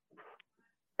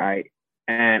 Right?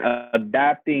 And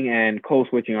adapting and code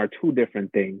switching are two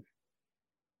different things,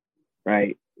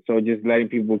 right? So just letting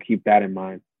people keep that in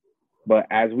mind. But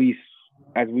as we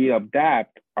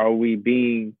adapt, are we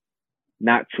being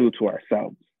not true to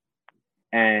ourselves?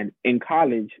 And in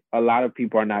college, a lot of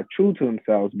people are not true to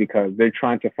themselves because they're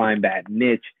trying to find that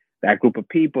niche, that group of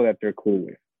people that they're cool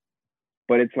with.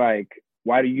 But it's like,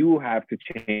 why do you have to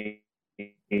change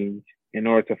in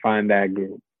order to find that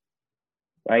group?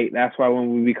 Right? That's why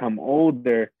when we become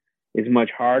older, it's much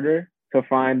harder to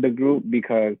find the group,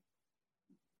 because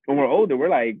when we're older, we're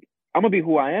like, I'm going to be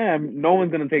who I am. No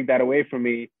one's going to take that away from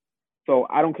me. So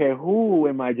I don't care who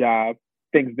in my job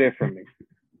thinks differently.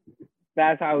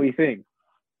 That's how we think.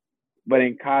 But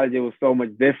in college, it was so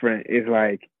much different. It's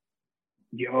like,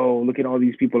 yo, look at all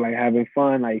these people like having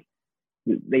fun. Like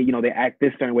they act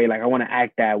this certain way. Like I want to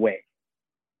act that way.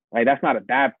 Like that's not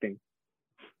adapting.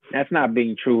 That's not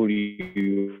being true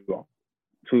to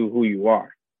who you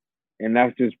are. And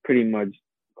that's just pretty much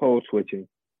code switching,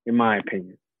 in my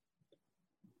opinion.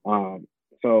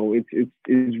 So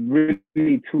it's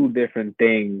really two different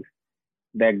things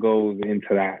that goes into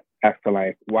that as to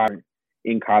like why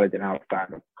in college and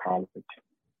outside of college.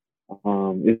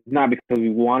 It's not because we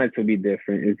want it to be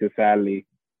different. It's just sadly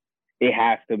it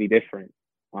has to be different.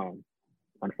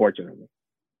 Unfortunately.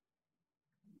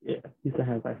 Yeah, I used to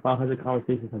have like 500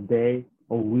 conversations a day,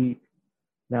 a week.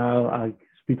 Now I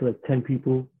speak to like 10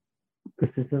 people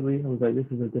consistently. I was like, this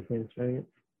is a different experience.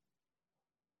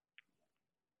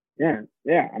 Yeah.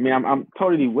 I mean, I'm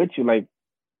totally with you. Like,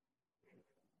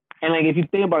 and like if you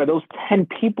think about it, those 10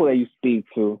 people that you speak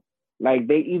to, like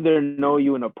they either know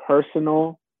you in a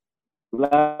personal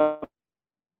level,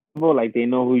 like they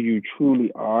know who you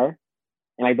truly are,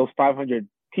 and like those 500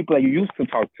 people that you used to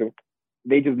talk to,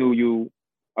 they just knew you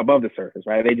above the surface,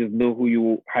 right? They just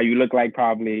knew how you look like,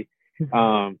 probably,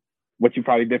 what you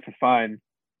probably did for fun,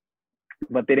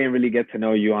 but they didn't really get to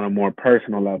know you on a more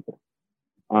personal level.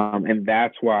 And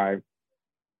that's why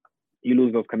you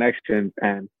lose those connections.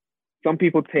 And some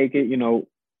people take it,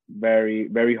 very,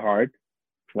 very hard.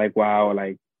 Like, wow,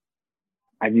 like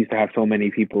I used to have so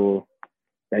many people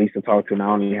that I used to talk to, and I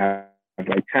only have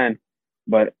like 10.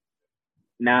 But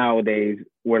nowadays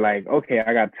we're like, okay,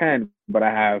 I got 10, but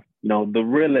I have, the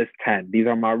realest 10. These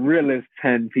are my realest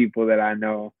 10 people that I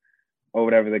know, or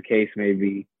whatever the case may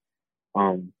be.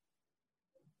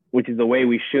 Which is the way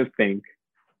we should think.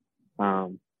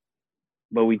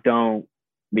 But we don't,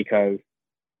 because,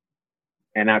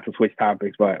 and not to switch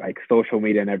topics, but like social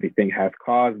media and everything has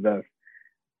caused us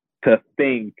to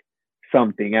think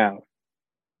something else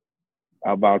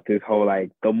about this whole,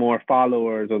 like, the more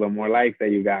followers or the more likes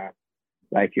that you got,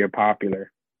 like you're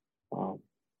popular.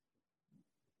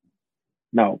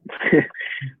 No.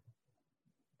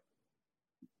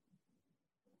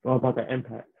 What about the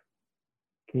impact?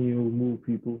 Can you move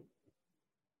people?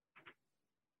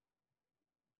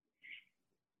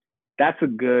 That's a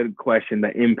good question, the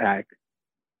impact.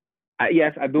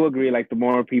 Yes, I do agree. Like the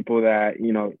more people that,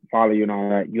 follow you and all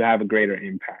that, you have a greater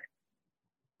impact.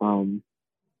 But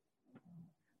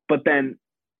then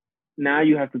now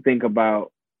you have to think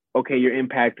about, okay, you're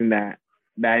impacting that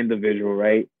individual,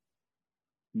 right?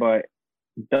 But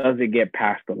does it get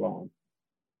passed along?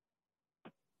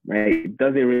 Right?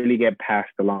 Does it really get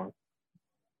passed along?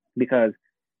 Because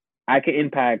I can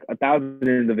impact 1,000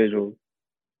 individuals,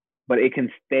 but it can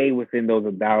stay within those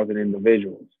 1,000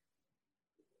 individuals.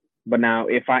 But now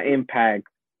if I impact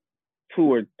 2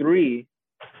 or 3,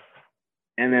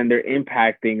 and then they're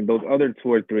impacting those other 2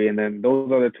 or 3, and then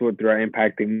those other 2 or 3 are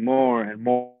impacting more and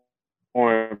more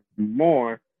and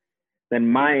more, then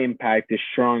my impact is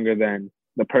stronger than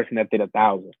the person that did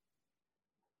 1,000.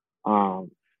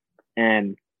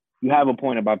 And you have a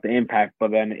point about the impact,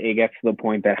 but then it gets to the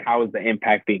point that how is the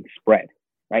impact being spread,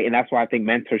 right? And that's why I think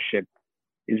mentorship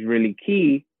is really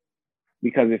key,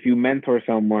 because if you mentor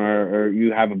someone or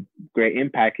you have a great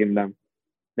impact in them,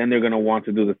 then they're going to want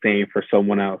to do the same for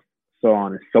someone else, so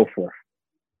on and so forth.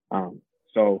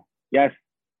 So yes,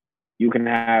 you can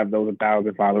have those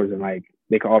 1,000 followers and like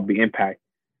they can all be impact,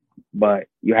 but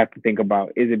you have to think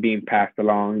about, is it being passed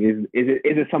along? Is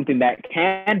it something that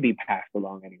can be passed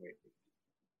along anyway?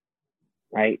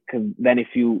 Right? Because then if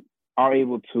you are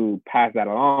able to pass that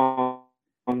along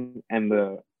and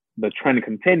the trend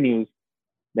continues,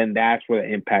 then that's where the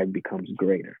impact becomes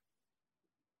greater.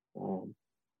 So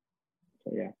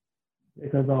yeah.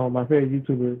 Because my favorite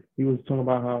YouTuber, he was talking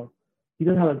about how he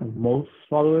doesn't have like the most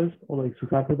followers or like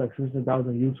subscribers, like 600,000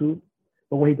 on YouTube,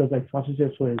 But when he does like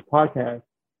sponsorships for his podcast,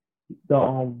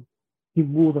 he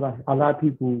moves a lot of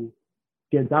people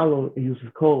get download and use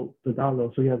his code to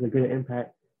download, so he has a greater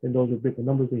impact than those with bigger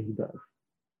numbers that he does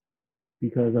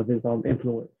because of his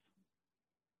influence.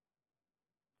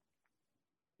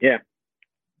 Yeah,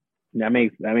 that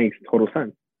makes total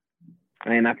sense.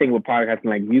 And I think with podcasting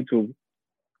like YouTube,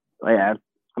 yeah,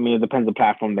 I mean, it depends on the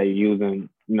platform that you're using,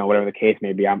 whatever the case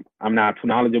may be. I'm not too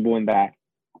knowledgeable in that,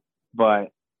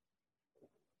 but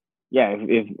yeah,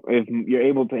 if you're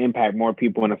able to impact more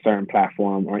people in a certain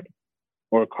platform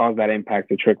or cause that impact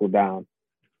to trickle down,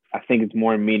 I think it's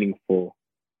more meaningful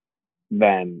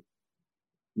than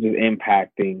just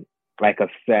impacting like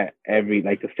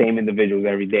the same individuals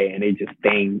every day and they just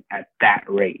staying at that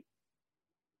rate.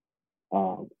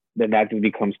 Then that just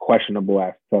becomes questionable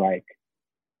as to like,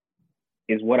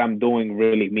 is what I'm doing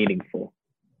really meaningful?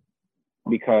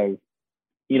 Because,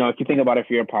 if you think about it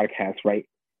for your podcast, right?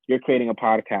 You're creating a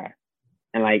podcast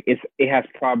and like it has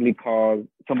probably caused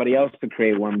somebody else to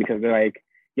create one because they're like,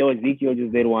 yo, Ezekiel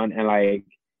just did one and like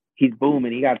he's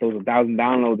booming, he got those 1,000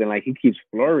 downloads and like he keeps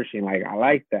flourishing. Like I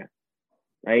like that.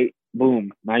 Right?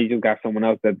 Boom. Now you just got someone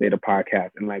else that did a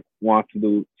podcast and like wants to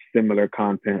do similar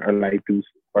content or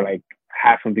like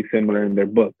have something similar in their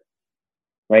book.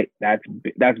 Right? That's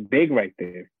big right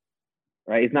there.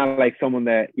 Right? It's not like someone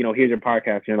that, here's your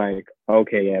podcast. You're like,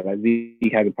 okay, yeah, like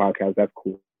Zeke has a podcast. That's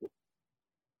cool.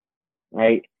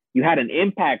 Right? You had an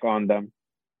impact on them,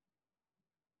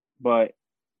 but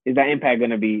is that impact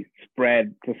going to be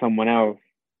spread to someone else?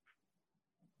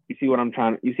 You see what I'm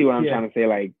trying to say?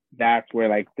 Like, that's where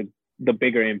like the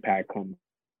bigger impact comes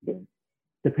in.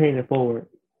 To paying it forward.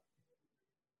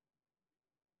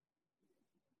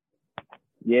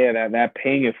 Yeah, that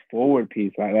paying it forward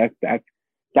piece, like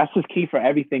that's just key for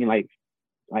everything. Like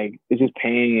it's just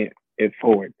paying it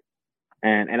forward.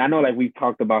 And I know like we've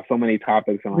talked about so many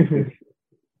topics in like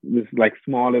this like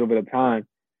small little bit of time,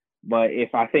 but if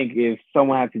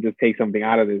someone had to just take something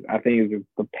out of this, I think it's just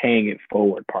the paying it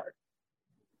forward part.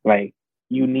 Like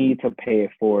you need to pay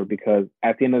it forward because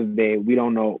at the end of the day, we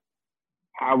don't know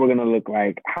how we're gonna look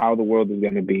like, how the world is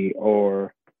gonna be,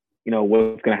 or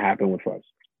what's gonna happen with us.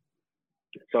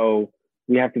 So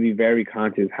we have to be very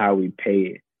conscious how we pay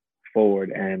it forward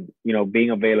and, being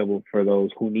available for those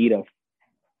who need us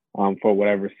for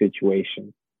whatever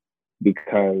situation,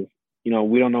 because,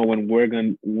 we don't know when we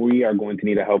are going to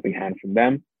need a helping hand from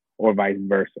them or vice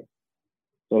versa.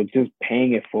 So just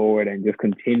paying it forward and just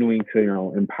continuing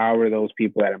to, empower those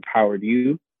people that empowered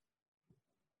you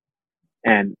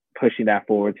and pushing that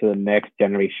forward to the next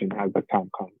generation as the time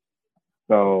comes.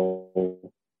 So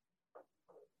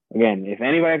again, if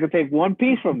anybody could take one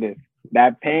piece from this,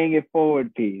 that paying it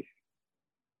forward piece,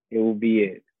 it will be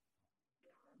it.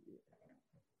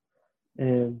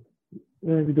 And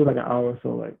if we do like an hour or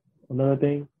so, like another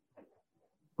thing,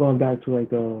 going back to like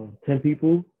the 10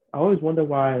 people, I always wonder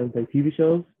why like TV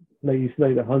shows, like you see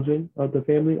like the husband of the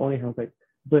family only has like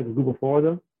a group of 4 of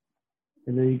them,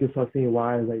 and then you can start seeing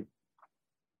why like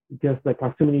just like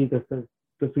proximity just to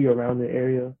you around the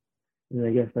area, and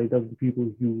I guess like those are the people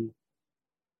you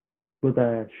build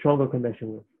that stronger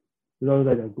connection with. There's always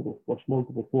like a small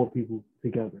group of 4 people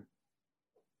together.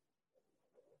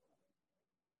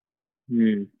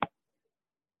 That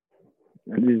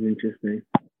is interesting.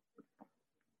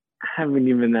 I haven't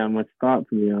given that much thought,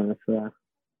 to be honest.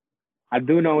 I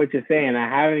do know what you're saying. I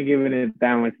haven't given it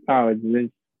that much thought. It's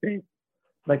interesting.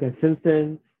 Like in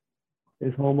Simpsons,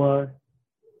 it's Homer,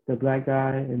 the black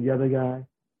guy, and the other guy,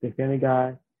 the Family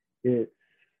Guy. It's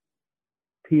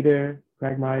Peter,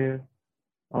 Quagmire,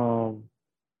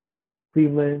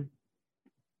 Cleveland,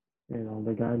 and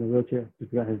the guy in the wheelchair.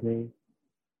 Just forgot his name.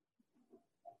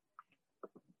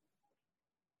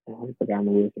 I forgot in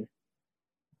the wheelchair.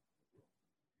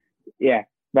 Yeah,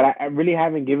 but I really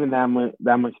haven't given that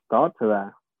much thought to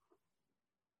that.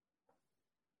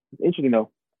 It's interesting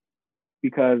though,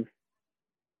 because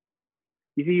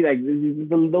you see, like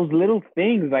those little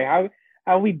things, like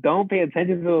how we don't pay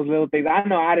attention to those little things. I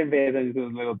know I didn't pay attention to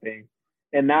those little things,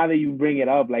 and now that you bring it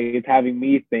up, like it's having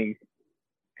me think,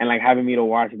 and like having me to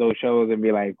watch those shows and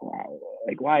be like, wow,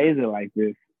 like why is it like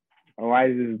this, or why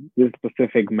is this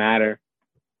specific matter?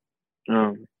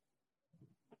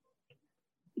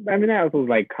 I mean, that also is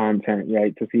like content,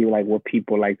 right? To see like what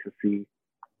people like to see.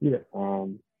 Yeah.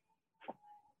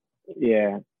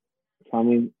 Yeah. So I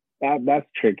mean, that's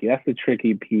tricky. That's the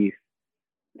tricky piece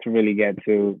to really get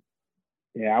to.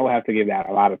 Yeah, I would have to give that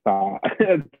a lot of thought,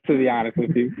 to be honest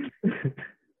with you.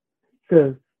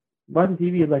 Because watching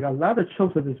TV is like a lot of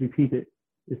tropes are just repeated.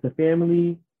 It's the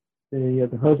family, then you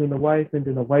have the husband and the wife, and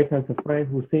then the wife has a friend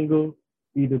who's single,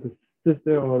 either the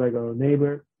sister or like a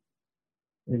neighbor,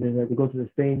 and then like they go to the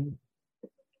same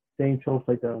tropes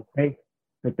like the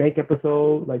bank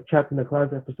episode, like trapped in the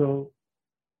closet episode.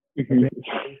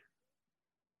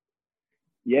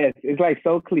 Yes, it's like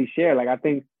so cliche. Like I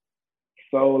think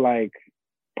so like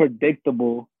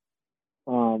predictable.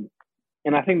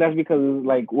 And I think that's because it's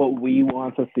like what we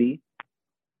want to see.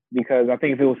 Because I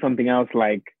think if it was something else,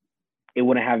 like it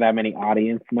wouldn't have that many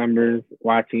audience members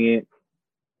watching it.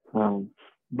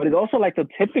 But it's also like the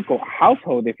typical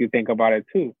household if you think about it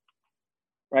too,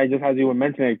 right? Just as you were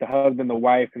mentioning, like the husband, the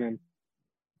wife, and then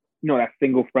that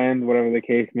single friend, whatever the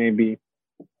case may be.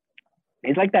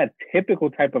 It's like that typical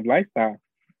type of lifestyle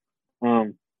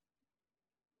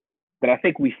that I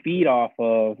think we feed off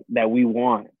of, that we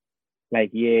want.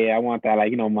 Like, yeah, I want that.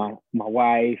 Like, my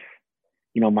wife,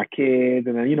 my kids,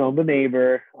 and then the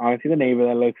neighbor. Obviously, the neighbor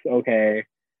that looks okay.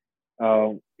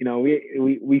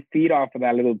 We feed off of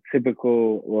that little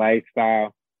typical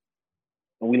lifestyle,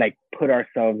 and we like put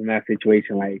ourselves in that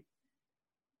situation. Like,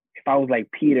 if I was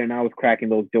like Peter and I was cracking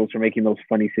those jokes or making those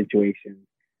funny situations,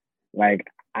 like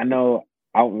I know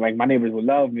like my neighbors would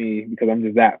love me because I'm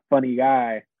just that funny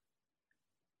guy.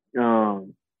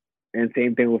 And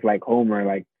same thing with like Homer,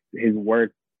 like his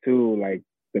work too, like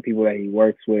the people that he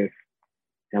works with,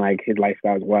 and like his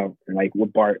lifestyle as well, and like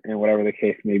with Bart and whatever the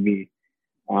case may be.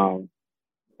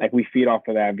 Like we feed off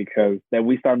of that because then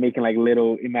we start making like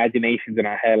little imaginations in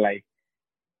our head, like,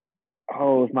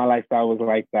 oh, if my lifestyle was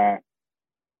like that,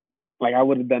 like I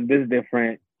would have done this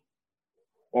different,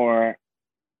 or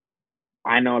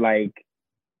I know like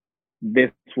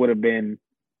this would have been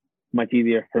much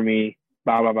easier for me,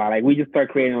 blah blah blah. Like we just start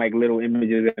creating like little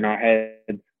images in our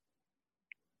heads,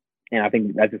 and I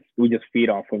think we just feed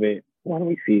off of it when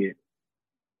we see it.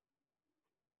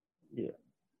 Yeah,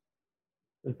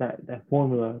 it's that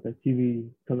formula, that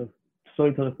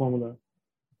storyteller formula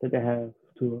that they have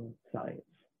to science.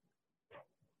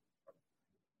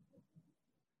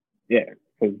 Yeah,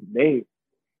 because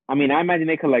I imagine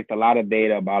they collect a lot of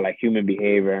data about like human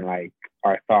behavior and like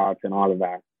our thoughts and all of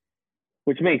that,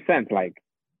 which makes sense. Like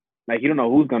you don't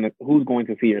know who's going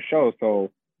to see your show,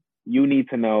 so you need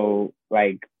to know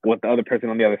like what the other person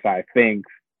on the other side thinks,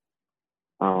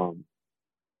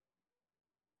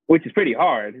 which is pretty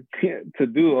hard to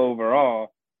do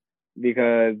overall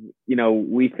because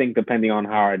we think depending on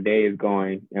how our day is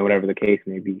going and whatever the case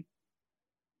may be.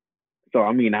 So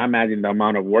I imagine the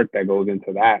amount of work that goes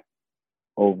into that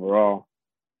overall,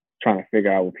 trying to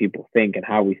figure out what people think and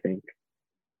how we think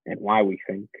and why we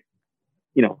think.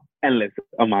 Endless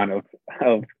amount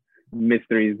of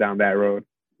mysteries down that road.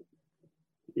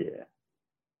 Yeah.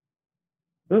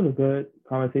 It was a good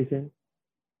conversation.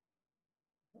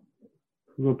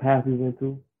 Good path we went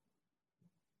through.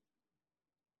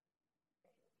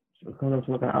 So coming up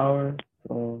to like an hour.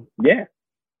 So yeah.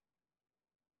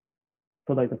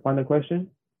 So like the final question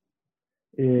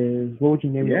is, what would you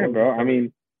name your origin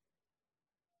story?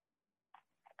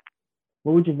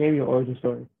 What would you name your origin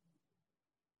story?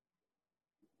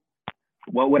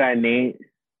 What would I name?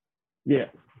 Yeah.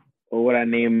 What would I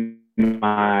name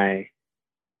my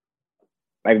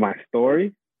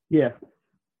story? Yeah.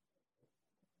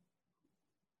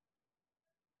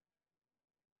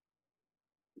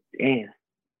 Damn.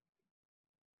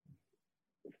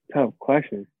 Tough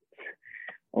question.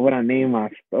 What would I name my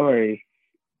story?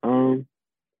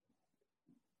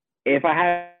 If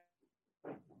I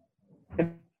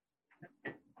had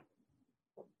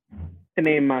to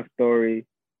name my story,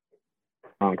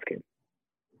 Bronx Kid.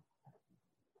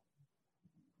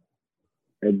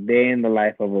 A day in the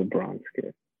life of a Bronx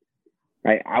kid.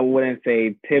 Right? I wouldn't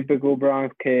say typical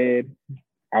Bronx kid.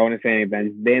 I wouldn't say anything.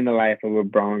 Just day in the life of a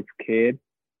Bronx kid.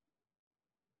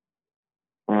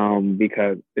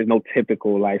 Because there's no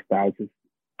typical lifestyle. It's just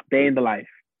day in the life.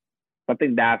 I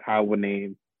think that's how I would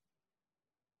name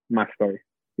my story.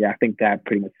 Yeah, I think that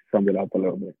pretty much summed it up a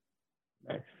little bit.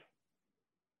 Nice.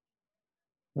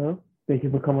 Well, thank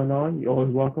you for coming on. You're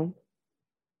always welcome.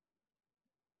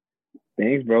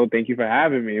 Thanks, bro. Thank you for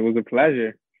having me. It was a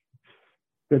pleasure.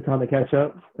 Good time to catch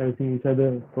up. Everything you said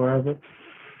there forever.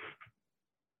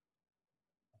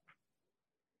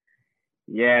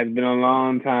 Yeah, it's been a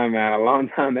long time, man. A long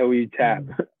time that we chat.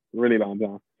 Really long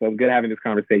time. So it's good having this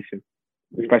conversation,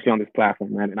 especially on this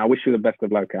platform, man. And I wish you the best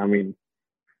of luck. How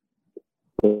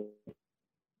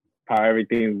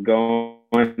everything's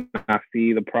going, I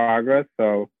see the progress.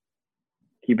 So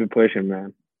keep it pushing,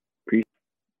 man. Appreciate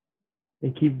it.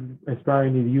 And keep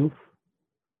inspiring the youth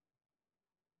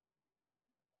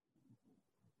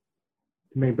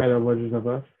to make better versions of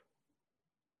us.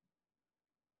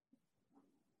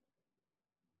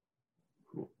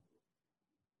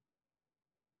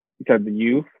 You said the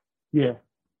youth. Yeah.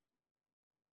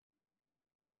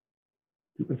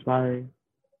 Keep inspiring.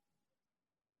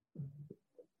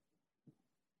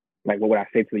 Like, what would I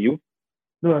say to the youth?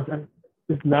 No,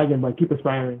 it's lagging, but keep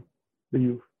inspiring the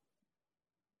youth.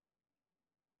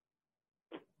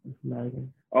 It's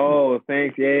lagging. Oh,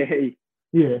 thanks. Yeah,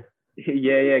 Yeah.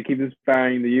 yeah. Keep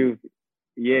inspiring the youth.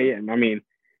 Yeah. I mean,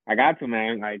 I got to,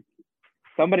 man. Like,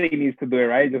 somebody needs to do it,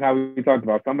 right? Just how we talked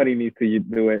about. Somebody needs to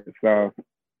do it. So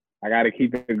I got to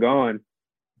keep it going.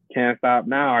 Can't stop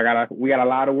now. We got a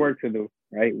lot of work to do,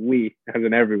 right? We, as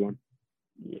in everyone.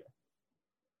 Yeah.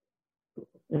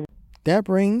 That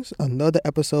brings another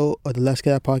episode of the Let's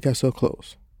Get That podcast to a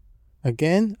close.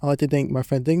 Again, I'd like to thank my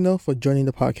friend Digno for joining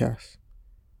the podcast.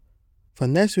 For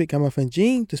next week, I have my friend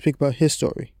Gene to speak about his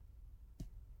story.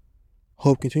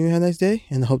 Hope you continue to have a nice day,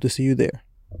 and I hope to see you there.